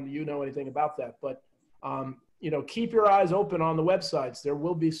Mike Allen, you know anything about that, but keep your eyes open on the websites. There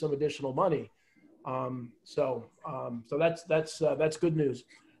will be some additional money. So that's good news.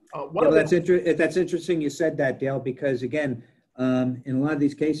 That's interesting you said that, Dale, because again, in a lot of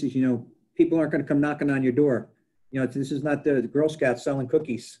these cases, people aren't going to come knocking on your door. This is not the Girl Scouts selling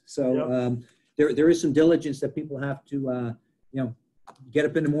cookies. So there is some diligence that people have to, get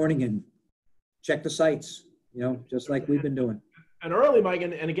up in the morning and check the sites, just like we've been doing. And early, Mike,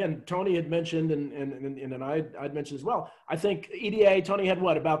 and again, Tony had mentioned, and I'd mentioned as well. I think EDA, Tony had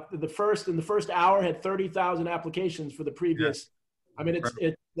what, about the first hour had 30,000 applications for the previous. Yeah. I mean,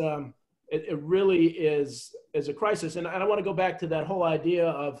 it really is a crisis. And I want to go back to that whole idea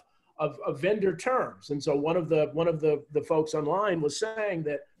of vendor terms. And so one of the folks online was saying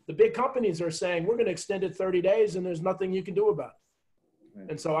that the big companies are saying, we're going to extend it 30 days and there's nothing you can do about it. Right.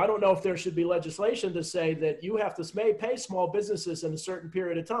 And so I don't know if there should be legislation to say that you have to pay small businesses in a certain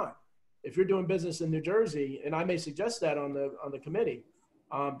period of time. If you're doing business in New Jersey, and I may suggest that on the committee,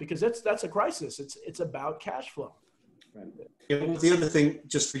 because that's a crisis. It's about cash flow. Right. The other thing,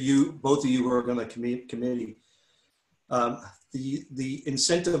 just for you, both of you who are on the committee, the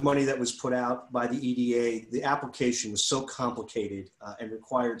incentive money that was put out by the EDA, the application was so complicated and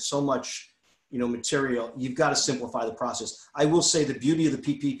required so much, material. You've got to simplify the process. I will say the beauty of the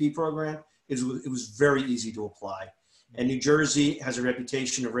PPP program is it was very easy to apply. And New Jersey has a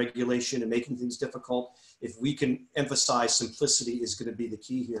reputation of regulation and making things difficult. If we can emphasize simplicity is going to be the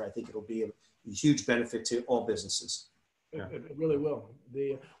key here. I think it'll be a huge benefit to all businesses. Yeah. It really will.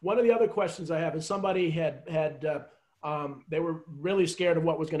 One of the other questions I have is somebody had they were really scared of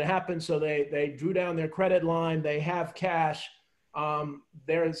what was going to happen, so they drew down their credit line. They have cash.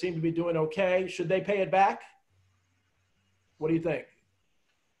 They seem to be doing okay. Should they pay it back? What do you think?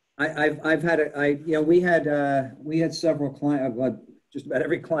 We had several clients, just about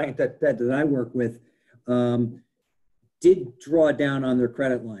every client that I work with did draw down on their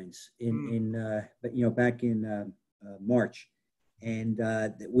credit lines back in March, and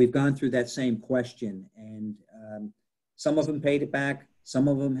we've gone through that same question, and some of them paid it back, some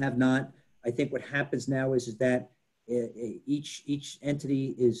of them have not. I think what happens now is that each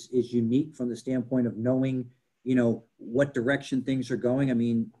entity is unique from the standpoint of knowing what direction things are going. I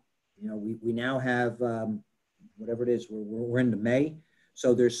mean, we now have whatever it is, we're into May,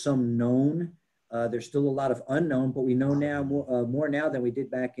 so there's some known. There's still a lot of unknown, but we know now more now than we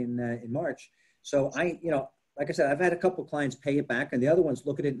did back in March. So like I said, I've had a couple of clients pay it back, and the other ones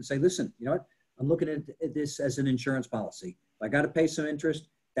look at it and say, listen, you know what? I'm looking at this as an insurance policy. If I got to pay some interest,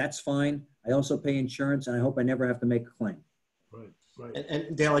 that's fine. I also pay insurance, and I hope I never have to make a claim. Right.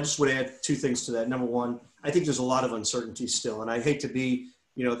 And Dale, I just would add two things to that. Number one, I think there's a lot of uncertainty still, and I hate to be,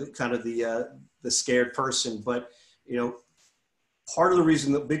 the scared person, but big part of the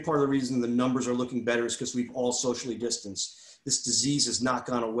reason the numbers are looking better is because we've all socially distanced. This disease has not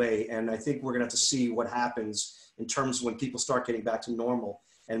gone away, and I think we're going to have to see what happens in terms of when people start getting back to normal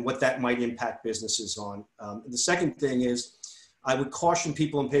and what that might impact businesses on. The second thing is, I would caution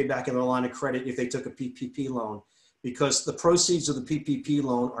people in pay back in their line of credit if they took a PPP loan, because the proceeds of the PPP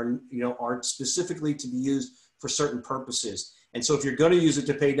loan are specifically to be used for certain purposes. And so if you're going to use it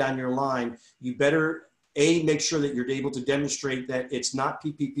to pay down your line, you better make sure that you're able to demonstrate that it's not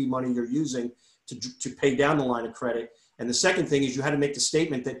PPP money you're using to pay down the line of credit. And the second thing is you had to make the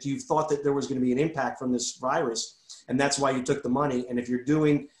statement that you thought that there was going to be an impact from this virus, and that's why you took the money. And if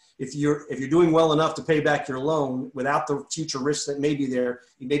if you're doing well enough to pay back your loan without the future risks that may be there,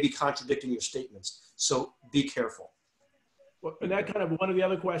 you may be contradicting your statements. So be careful. Well, and that kind of one of the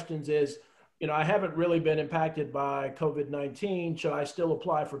other questions is, you know, I haven't really been impacted by COVID-19. Should I still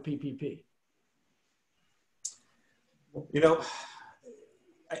apply for PPP? You know,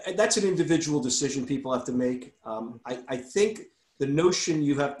 that's an individual decision people have to make. I think the notion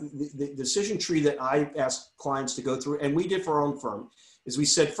you have, the decision tree that I ask clients to go through, and we did for our own firm, is we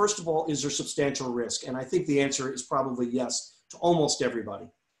said, first of all, is there substantial risk? And I think the answer is probably yes to almost everybody.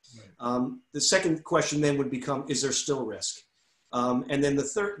 Right. The second question then would become, is there still risk? And then the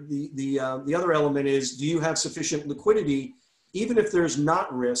third, the other element is, do you have sufficient liquidity? Even if there's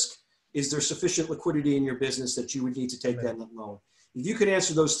not risk, is there sufficient liquidity in your business that you would need to take that loan? If you could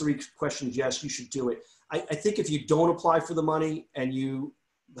answer those three questions, yes, you should do it. I think if you don't apply for the money and you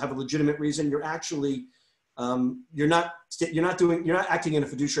have a legitimate reason, you're actually, you're not acting in a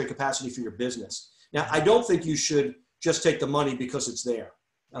fiduciary capacity for your business. Now, I don't think you should just take the money because it's there.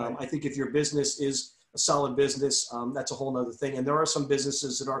 I think if your business is a solid business, that's a whole nother thing. And there are some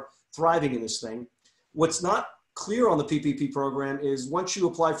businesses that are thriving in this thing. What's not clear on the PPP program is once you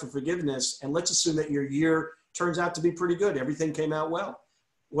apply for forgiveness, and let's assume that your year turns out to be pretty good, everything came out well.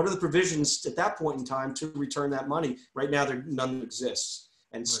 What are the provisions at that point in time to return that money? Right now, none exists.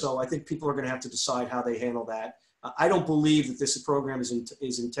 And so I think people are going to have to decide how they handle that. I don't believe that this program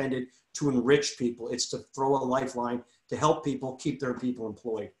is intended to enrich people. It's to throw a lifeline to help people keep their people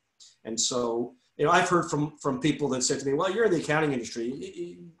employed. And so, you know, I've heard from people that said to me, well, you're in the accounting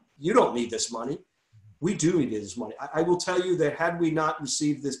industry. You don't need this money. We do need this money. I will tell you that had we not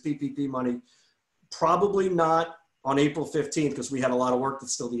received this PPP money, probably not on April 15th, because we had a lot of work that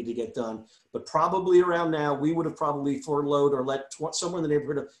still needed to get done, but probably around now, we would have probably furloughed or let somewhere in the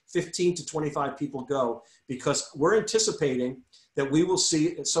neighborhood of 15 to 25 people go, because we're anticipating that we will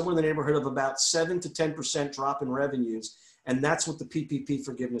see somewhere in the neighborhood of about 7 to 10% drop in revenues. And that's what the PPP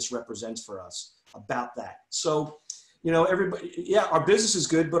forgiveness represents for us, about that. So, you know, everybody, yeah, our business is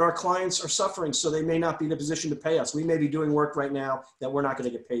good, but our clients are suffering, so they may not be in a position to pay us. We may be doing work right now that we're not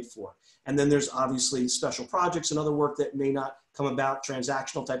going to get paid for. And then there's obviously special projects and other work that may not come about,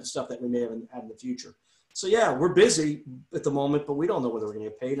 transactional type of stuff that we may have had in the future. So yeah, we're busy at the moment, but we don't know whether we're going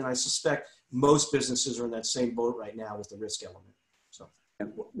to get paid. And I suspect most businesses are in that same boat right now with the risk element. So.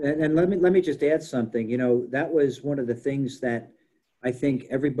 And let me just add something. You know, that was one of the things that I think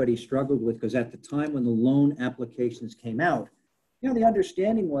everybody struggled with, because at the time when the loan applications came out, you know, the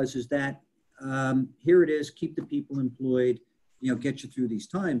understanding is that here it is, keep the people employed, you know, get you through these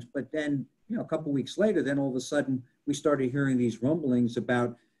times. But then, you know, a couple of weeks later, then all of a sudden we started hearing these rumblings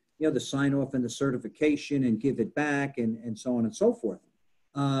about, you know, the sign off and the certification and give it back and so on and so forth.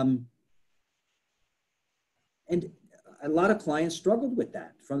 And a lot of clients struggled with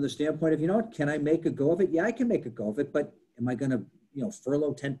that from the standpoint of, you know what, can I make a go of it? Yeah, I can make a go of it, but am I going to, you know,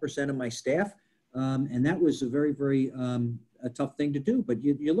 furlough 10% of my staff? And that was a very, very a tough thing to do. But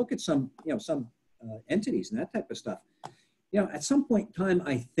you look at some, you know, some entities and that type of stuff. You know, at some point in time,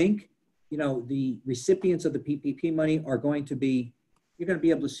 I think, you know, the recipients of the PPP money are going to be, you're going to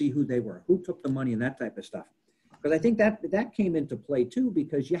be able to see who they were, who took the money and that type of stuff. Because I think that came into play too,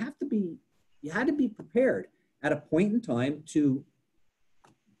 because you had to be prepared at a point in time to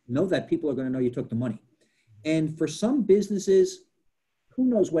know that people are going to know you took the money. And for some businesses, who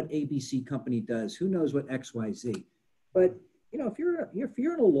knows what ABC company does? Who knows what XYZ? But, you know, if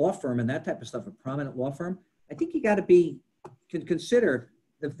you're in a law firm and that type of stuff, a prominent law firm, I think you got to consider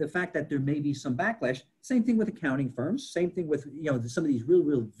the fact that there may be some backlash. Same thing with accounting firms. Same thing with, you know, some of these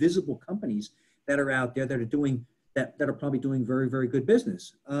real visible companies that are out there that are doing that are probably doing very, very good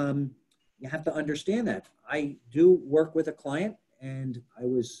business. You have to understand that. I do work with a client, and it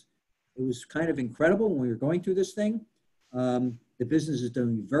was kind of incredible when we were going through this thing. The business is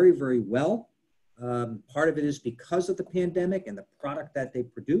doing very, very well. Part of it is because of the pandemic and the product that they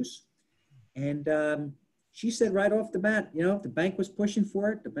produce. And she said right off the bat, you know, the bank was pushing for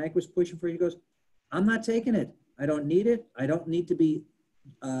it. The bank was pushing for it. He goes, I'm not taking it. I don't need it. I don't need to be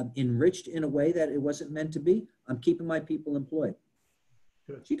enriched in a way that it wasn't meant to be. I'm keeping my people employed.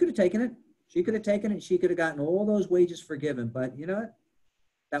 Good. She could have taken it. She could have taken it. She could have gotten all those wages forgiven. But you know what?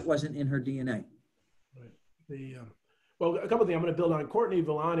 That wasn't in her DNA. Right. Well, a couple of things I'm going to build on. Courtney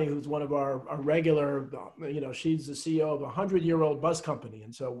Villani, who's one of our regular, you know, she's the CEO of a 100-year-old bus company.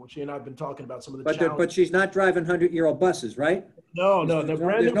 And so she and I have been talking about some of the challenges. But she's not driving 100-year-old buses, right? No, they're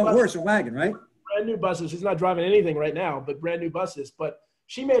brand new. There's no horse or wagon, right? Brand new buses. She's not driving anything right now, but brand new buses. But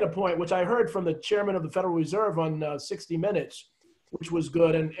she made a point, which I heard from the chairman of the Federal Reserve on 60 Minutes, which was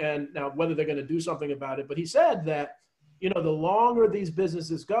good. And now whether they're going to do something about it, but he said that you know, the longer these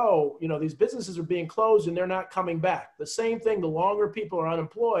businesses go, you know, these businesses are being closed and they're not coming back. The same thing, the longer people are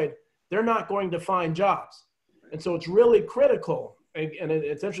unemployed, they're not going to find jobs. And so it's really critical. And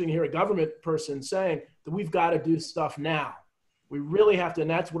it's interesting to hear a government person saying that we've got to do stuff now. We really have to, and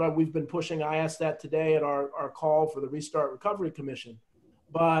that's what we've been pushing. I asked that today at our call for the Restart Recovery Commission.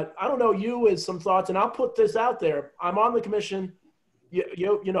 But I don't know, you as some thoughts, and I'll put this out there. I'm on the commission.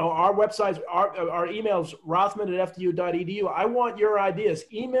 You know, our websites, our emails, rothman@fdu.edu. I want your ideas.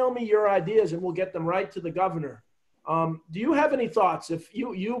 Email me your ideas and we'll get them right to the governor. Do you have any thoughts? If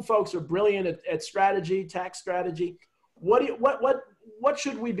you folks are brilliant at strategy, tax strategy, what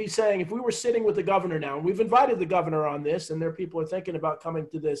should we be saying if we were sitting with the governor now? And we've invited the governor on this, and there people are thinking about coming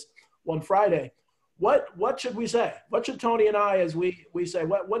to this one Friday. What should we say? What should Tony and I, as we say,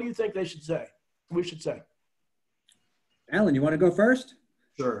 what do you think they should say? We should say. Alan, you want to go first?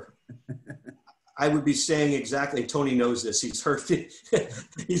 Sure. I would be saying exactly. Tony knows this. He's heard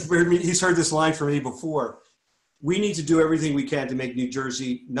this line from me before. We need to do everything we can to make New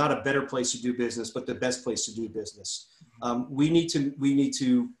Jersey not a better place to do business, but the best place to do business. We need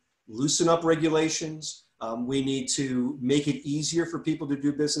to loosen up regulations. We need to make it easier for people to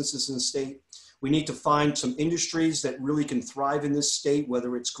do businesses in the state. We need to find some industries that really can thrive in this state,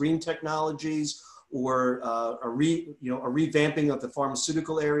 whether it's green technologies or a revamping of the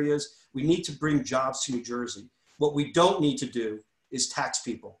pharmaceutical areas. We need to bring jobs to New Jersey. What we don't need to do is tax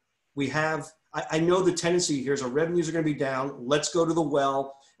people. I know the tendency here is our revenues are going to be down. Let's go to the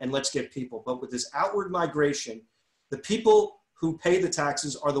well and let's get people. But with this outward migration, the people who pay the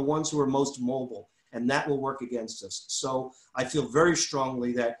taxes are the ones who are most mobile, and that will work against us. So I feel very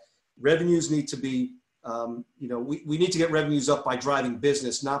strongly that revenues need to be, we need to get revenues up by driving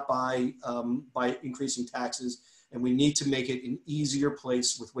business, not by increasing taxes. And we need to make it an easier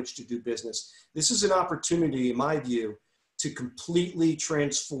place with which to do business. This is an opportunity, in my view, to completely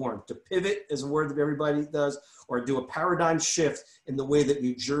transform, to pivot is a word that everybody does, or do a paradigm shift in the way that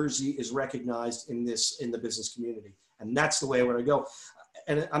New Jersey is recognized in the business community. And that's the way I want to go.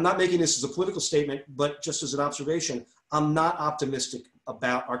 And I'm not making this as a political statement, but just as an observation, I'm not optimistic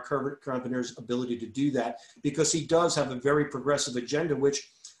about our current governor's ability to do that, because he does have a very progressive agenda, which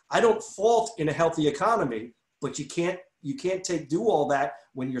I don't fault in a healthy economy, but you can't do all that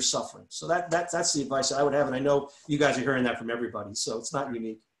when you're suffering. So that's the advice that I would have. And I know you guys are hearing that from everybody, so it's not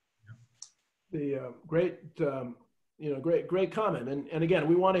unique. The great comment. And again,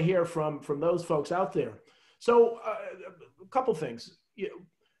 we want to hear from those folks out there. So a couple things.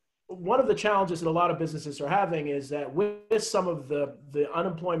 One of the challenges that a lot of businesses are having is that with some of the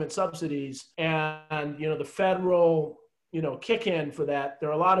unemployment subsidies and the federal kick in for that, there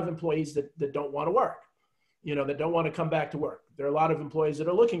are a lot of employees that don't want to work, that don't want to come back to work. There are a lot of employees that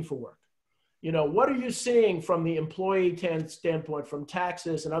are looking for work. What are you seeing from the employee standpoint, from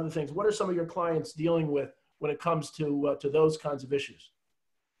taxes and other things? What are some of your clients dealing with when it comes to those kinds of issues?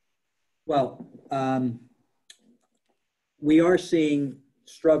 Well, we are seeing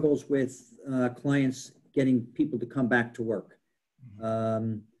struggles with clients getting people to come back to work.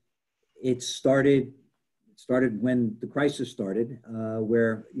 It started when the crisis started,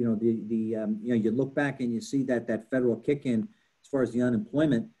 where you look back and you see that federal kick-in as far as the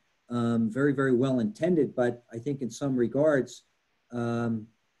unemployment, very, very well intended, but I think in some regards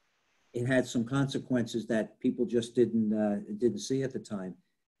it had some consequences that people just didn't see at the time.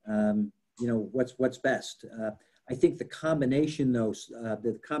 What's best. I think the combination, though,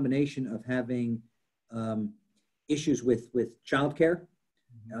 the combination of having issues with childcare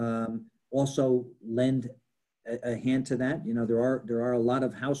also lend a hand to that. There are a lot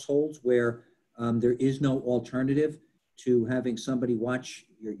of households where there is no alternative to having somebody watch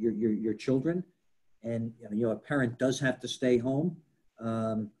your children, and a parent does have to stay home.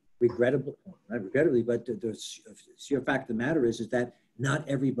 Not regrettably, but the sheer fact of the matter is that not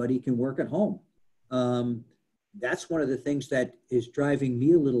everybody can work at home. That's one of the things that is driving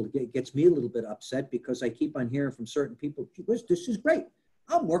me gets me a little bit upset, because I keep on hearing from certain people, this is great.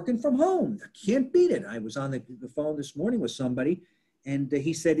 I'm working from home. I can't beat it. I was on the phone this morning with somebody, and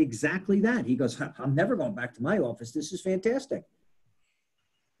he said exactly that. He goes, I'm never going back to my office. This is fantastic.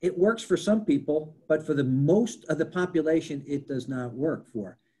 It works for some people, but for the most of the population, it does not work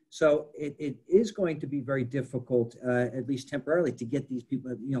for. So it is going to be very difficult, at least temporarily, to get these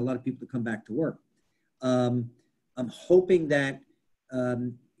people, a lot of people to come back to work. I'm hoping that,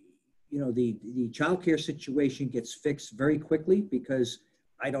 the child care situation gets fixed very quickly, because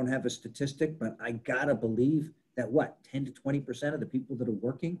I don't have a statistic, but I gotta believe that 10 to 20% of the people that are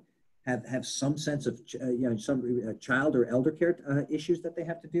working have some sense of, some child or elder care issues that they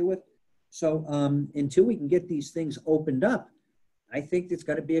have to deal with. So until we can get these things opened up, I think it's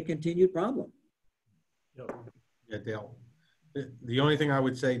going to be a continued problem. Yeah, Dale. The only thing I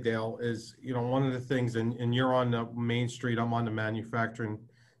would say, Dale, is, you know, one of the things, and you're on the Main Street, I'm on the manufacturing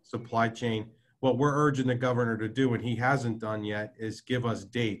supply chain. What we're urging the governor to do, and he hasn't done yet, is give us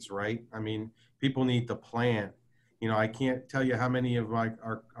dates, right? I mean, people need to plan. You know, I can't tell you how many of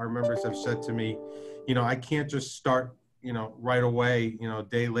our members have said to me, you know, I can't just start, you know, right away, you know, a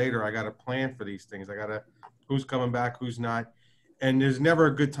day later, I got to plan for these things. I got to, who's coming back, who's not. And there's never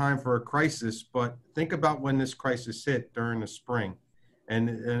a good time for a crisis, but think about when this crisis hit during the spring. And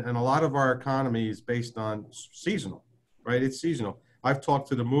a lot of our economy is based on seasonal, right? It's seasonal. I've talked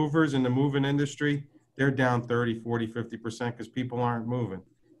to the movers in the moving industry. They're down 30, 40, 50% because people aren't moving.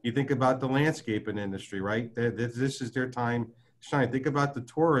 You think about the landscaping industry, right? This is their time to shine. Think about the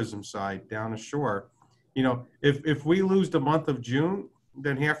tourism side down the shore. You know, if we lose the month of June,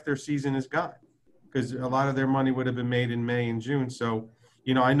 then half their season is gone, because a lot of their money would have been made in May and June. So,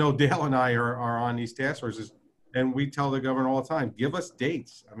 you know, I know Dale and I are on these task forces, and we tell the governor all the time, give us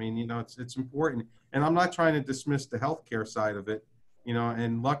dates. I mean, you know, it's important. And I'm not trying to dismiss the healthcare side of it, you know,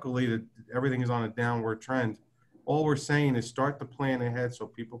 and luckily that everything is on a downward trend. All we're saying is start to plan ahead so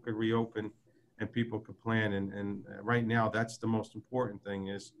people could reopen and people could plan. And right now, that's the most important thing,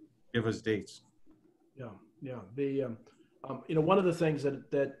 is give us dates. Yeah. The, you know, one of the things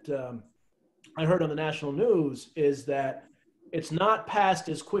that I heard on the national news is that it's not passed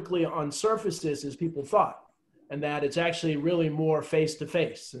as quickly on surfaces as people thought, and that it's actually really more face to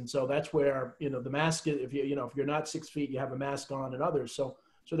face. And so that's where, you know, the mask, if you're not 6 feet, you have a mask on, and others. So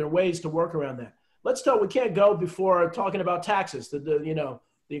there are ways to work around that. We can't go before talking about taxes, the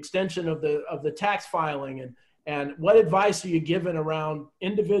extension of the tax filing, and what advice are you given around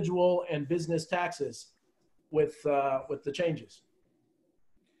individual and business taxes with the changes?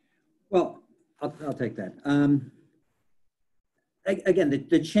 Well, I'll take that. Again,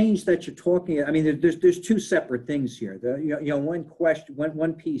 the change that you're talking, I mean, there's two separate things here.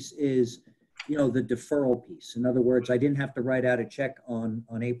 One piece is, you know, the deferral piece. In other words, I didn't have to write out a check on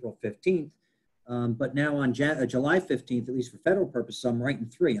April 15th, but now on July 15th, at least for federal purposes, I'm writing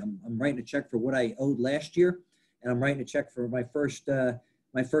three. I'm writing a check for what I owed last year, and I'm writing a check for my first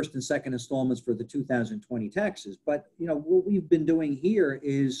and second installments for the 2020 taxes. But, you know, what we've been doing here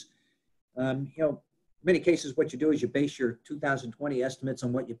is, you know, in many cases, what you do is you base your 2020 estimates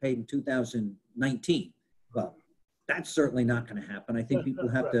on what you paid in 2019. Well, that's certainly not going to happen. I think people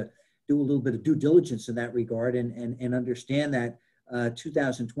have to do a little bit of due diligence in that regard and understand that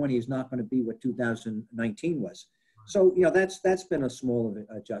 2020 is not going to be what 2019 was. So, you know, that's been a small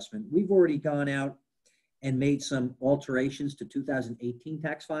adjustment. We've already gone out and made some alterations to 2018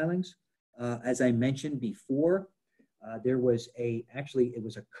 tax filings. As I mentioned before, there was it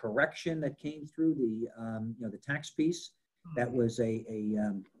was a correction that came through the tax piece. That was a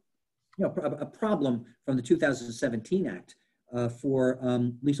problem from the 2017 Act for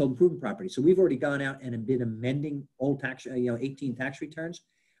leasehold improvement property. So we've already gone out and been amending old 18 tax returns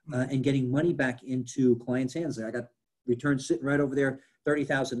and getting money back into clients' hands. I got returns sitting right over there,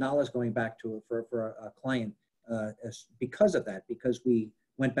 $30,000 going back for a client because of that, because we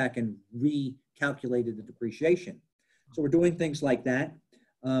went back and recalculated the depreciation. So we're doing things like that.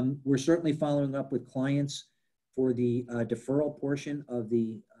 We're certainly following up with clients for the deferral portion of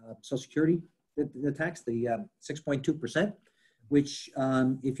the Social Security, the tax, the 6.2%, which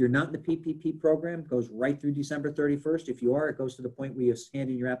if you're not in the PPP program, goes right through December 31st. If you are, it goes to the point where you hand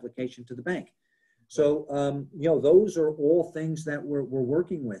in your application to the bank. So, you know, those are all things that we're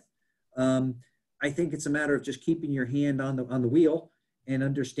working with. I think it's a matter of just keeping your hand on the wheel and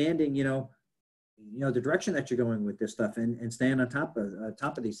understanding, you know, the direction that you're going with this stuff, and staying on top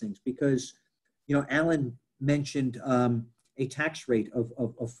of these things, because, you know, Alan mentioned a tax rate of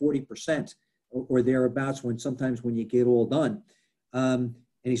 40% or thereabouts sometimes when you get all done, and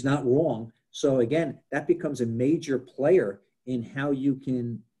he's not wrong. So again, that becomes a major player in how you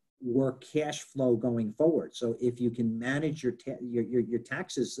can work cash flow going forward. So if you can manage your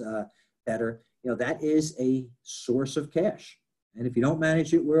taxes better, you know, that is a source of cash. And if you don't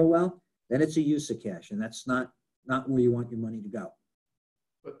manage it real well, then it's a use of cash, and that's not where you want your money to go.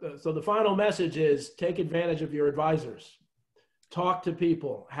 But so the final message is take advantage of your advisors, talk to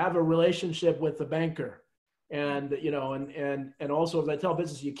people, have a relationship with the banker, and you know, and also, as I tell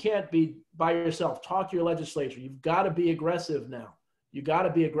business, you can't be by yourself. Talk to your legislature. You've got to be aggressive now. You got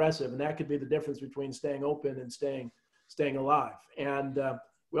to be aggressive, and that could be the difference between staying open and staying alive. And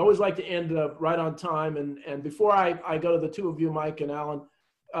we always like to end right on time. And before I go to the two of you, Mike and Alan.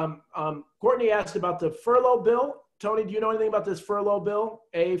 Courtney asked about the furlough bill. Tony, do you know anything about this furlough bill,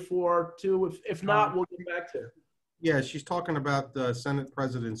 A42? If not, we'll get back to it. Yeah, she's talking about Senate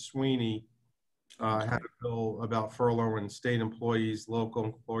President Sweeney had a bill about furloughing state employees, local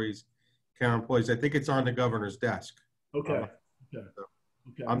employees, county employees. I think it's on the governor's desk. Okay.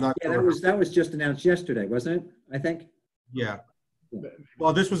 I'm not Yeah, sure. that was just announced yesterday, wasn't it? I think. Yeah.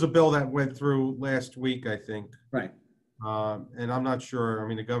 Well, this was a bill that went through last week, I think. Right. And I'm not sure. I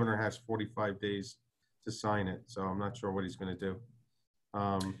mean, the governor has 45 days to sign it, so I'm not sure what he's going to do.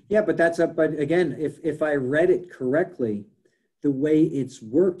 Yeah, but but again, if I read it correctly, the way it's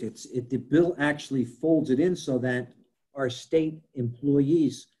worked, the bill actually folds it in so that our state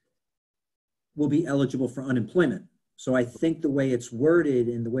employees will be eligible for unemployment. So I think the way it's worded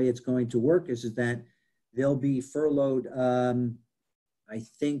and the way it's going to work is that they'll be furloughed, I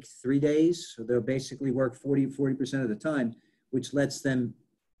think 3 days. So they'll basically work 40% of the time, which lets them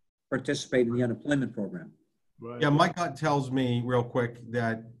participate in the unemployment program. Right. Yeah, my gut tells me real quick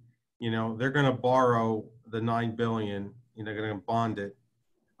that, they're going to borrow the $9 billion, they're going to bond it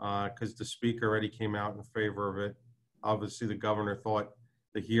because the speaker already came out in favor of it. Obviously, the governor thought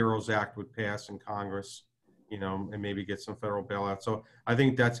the HEROES Act would pass in Congress, and maybe get some federal bailout. So I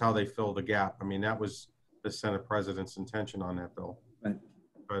think that's how they fill the gap. I mean, that was the Senate president's intention on that bill, right?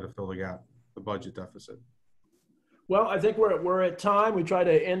 Try to fill the gap, the budget deficit. Well, I think we're at time. We try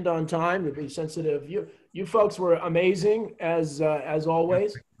to end on time to be sensitive. You folks were amazing as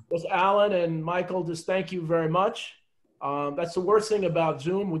always. Both Alan and Michael, just thank you very much. That's the worst thing about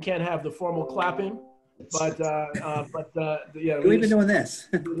Zoom. We can't have the formal clapping, but yeah. We've been doing this.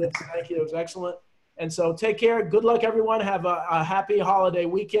 Thank you. It was excellent. And so take care. Good luck, everyone. Have a happy holiday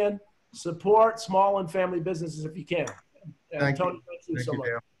weekend. Support small and family businesses if you can. And Tony, thank you so much.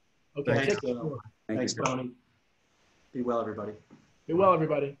 Okay, Thanks, Tony. Be well, everybody. Be well,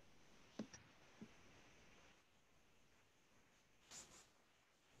 everybody.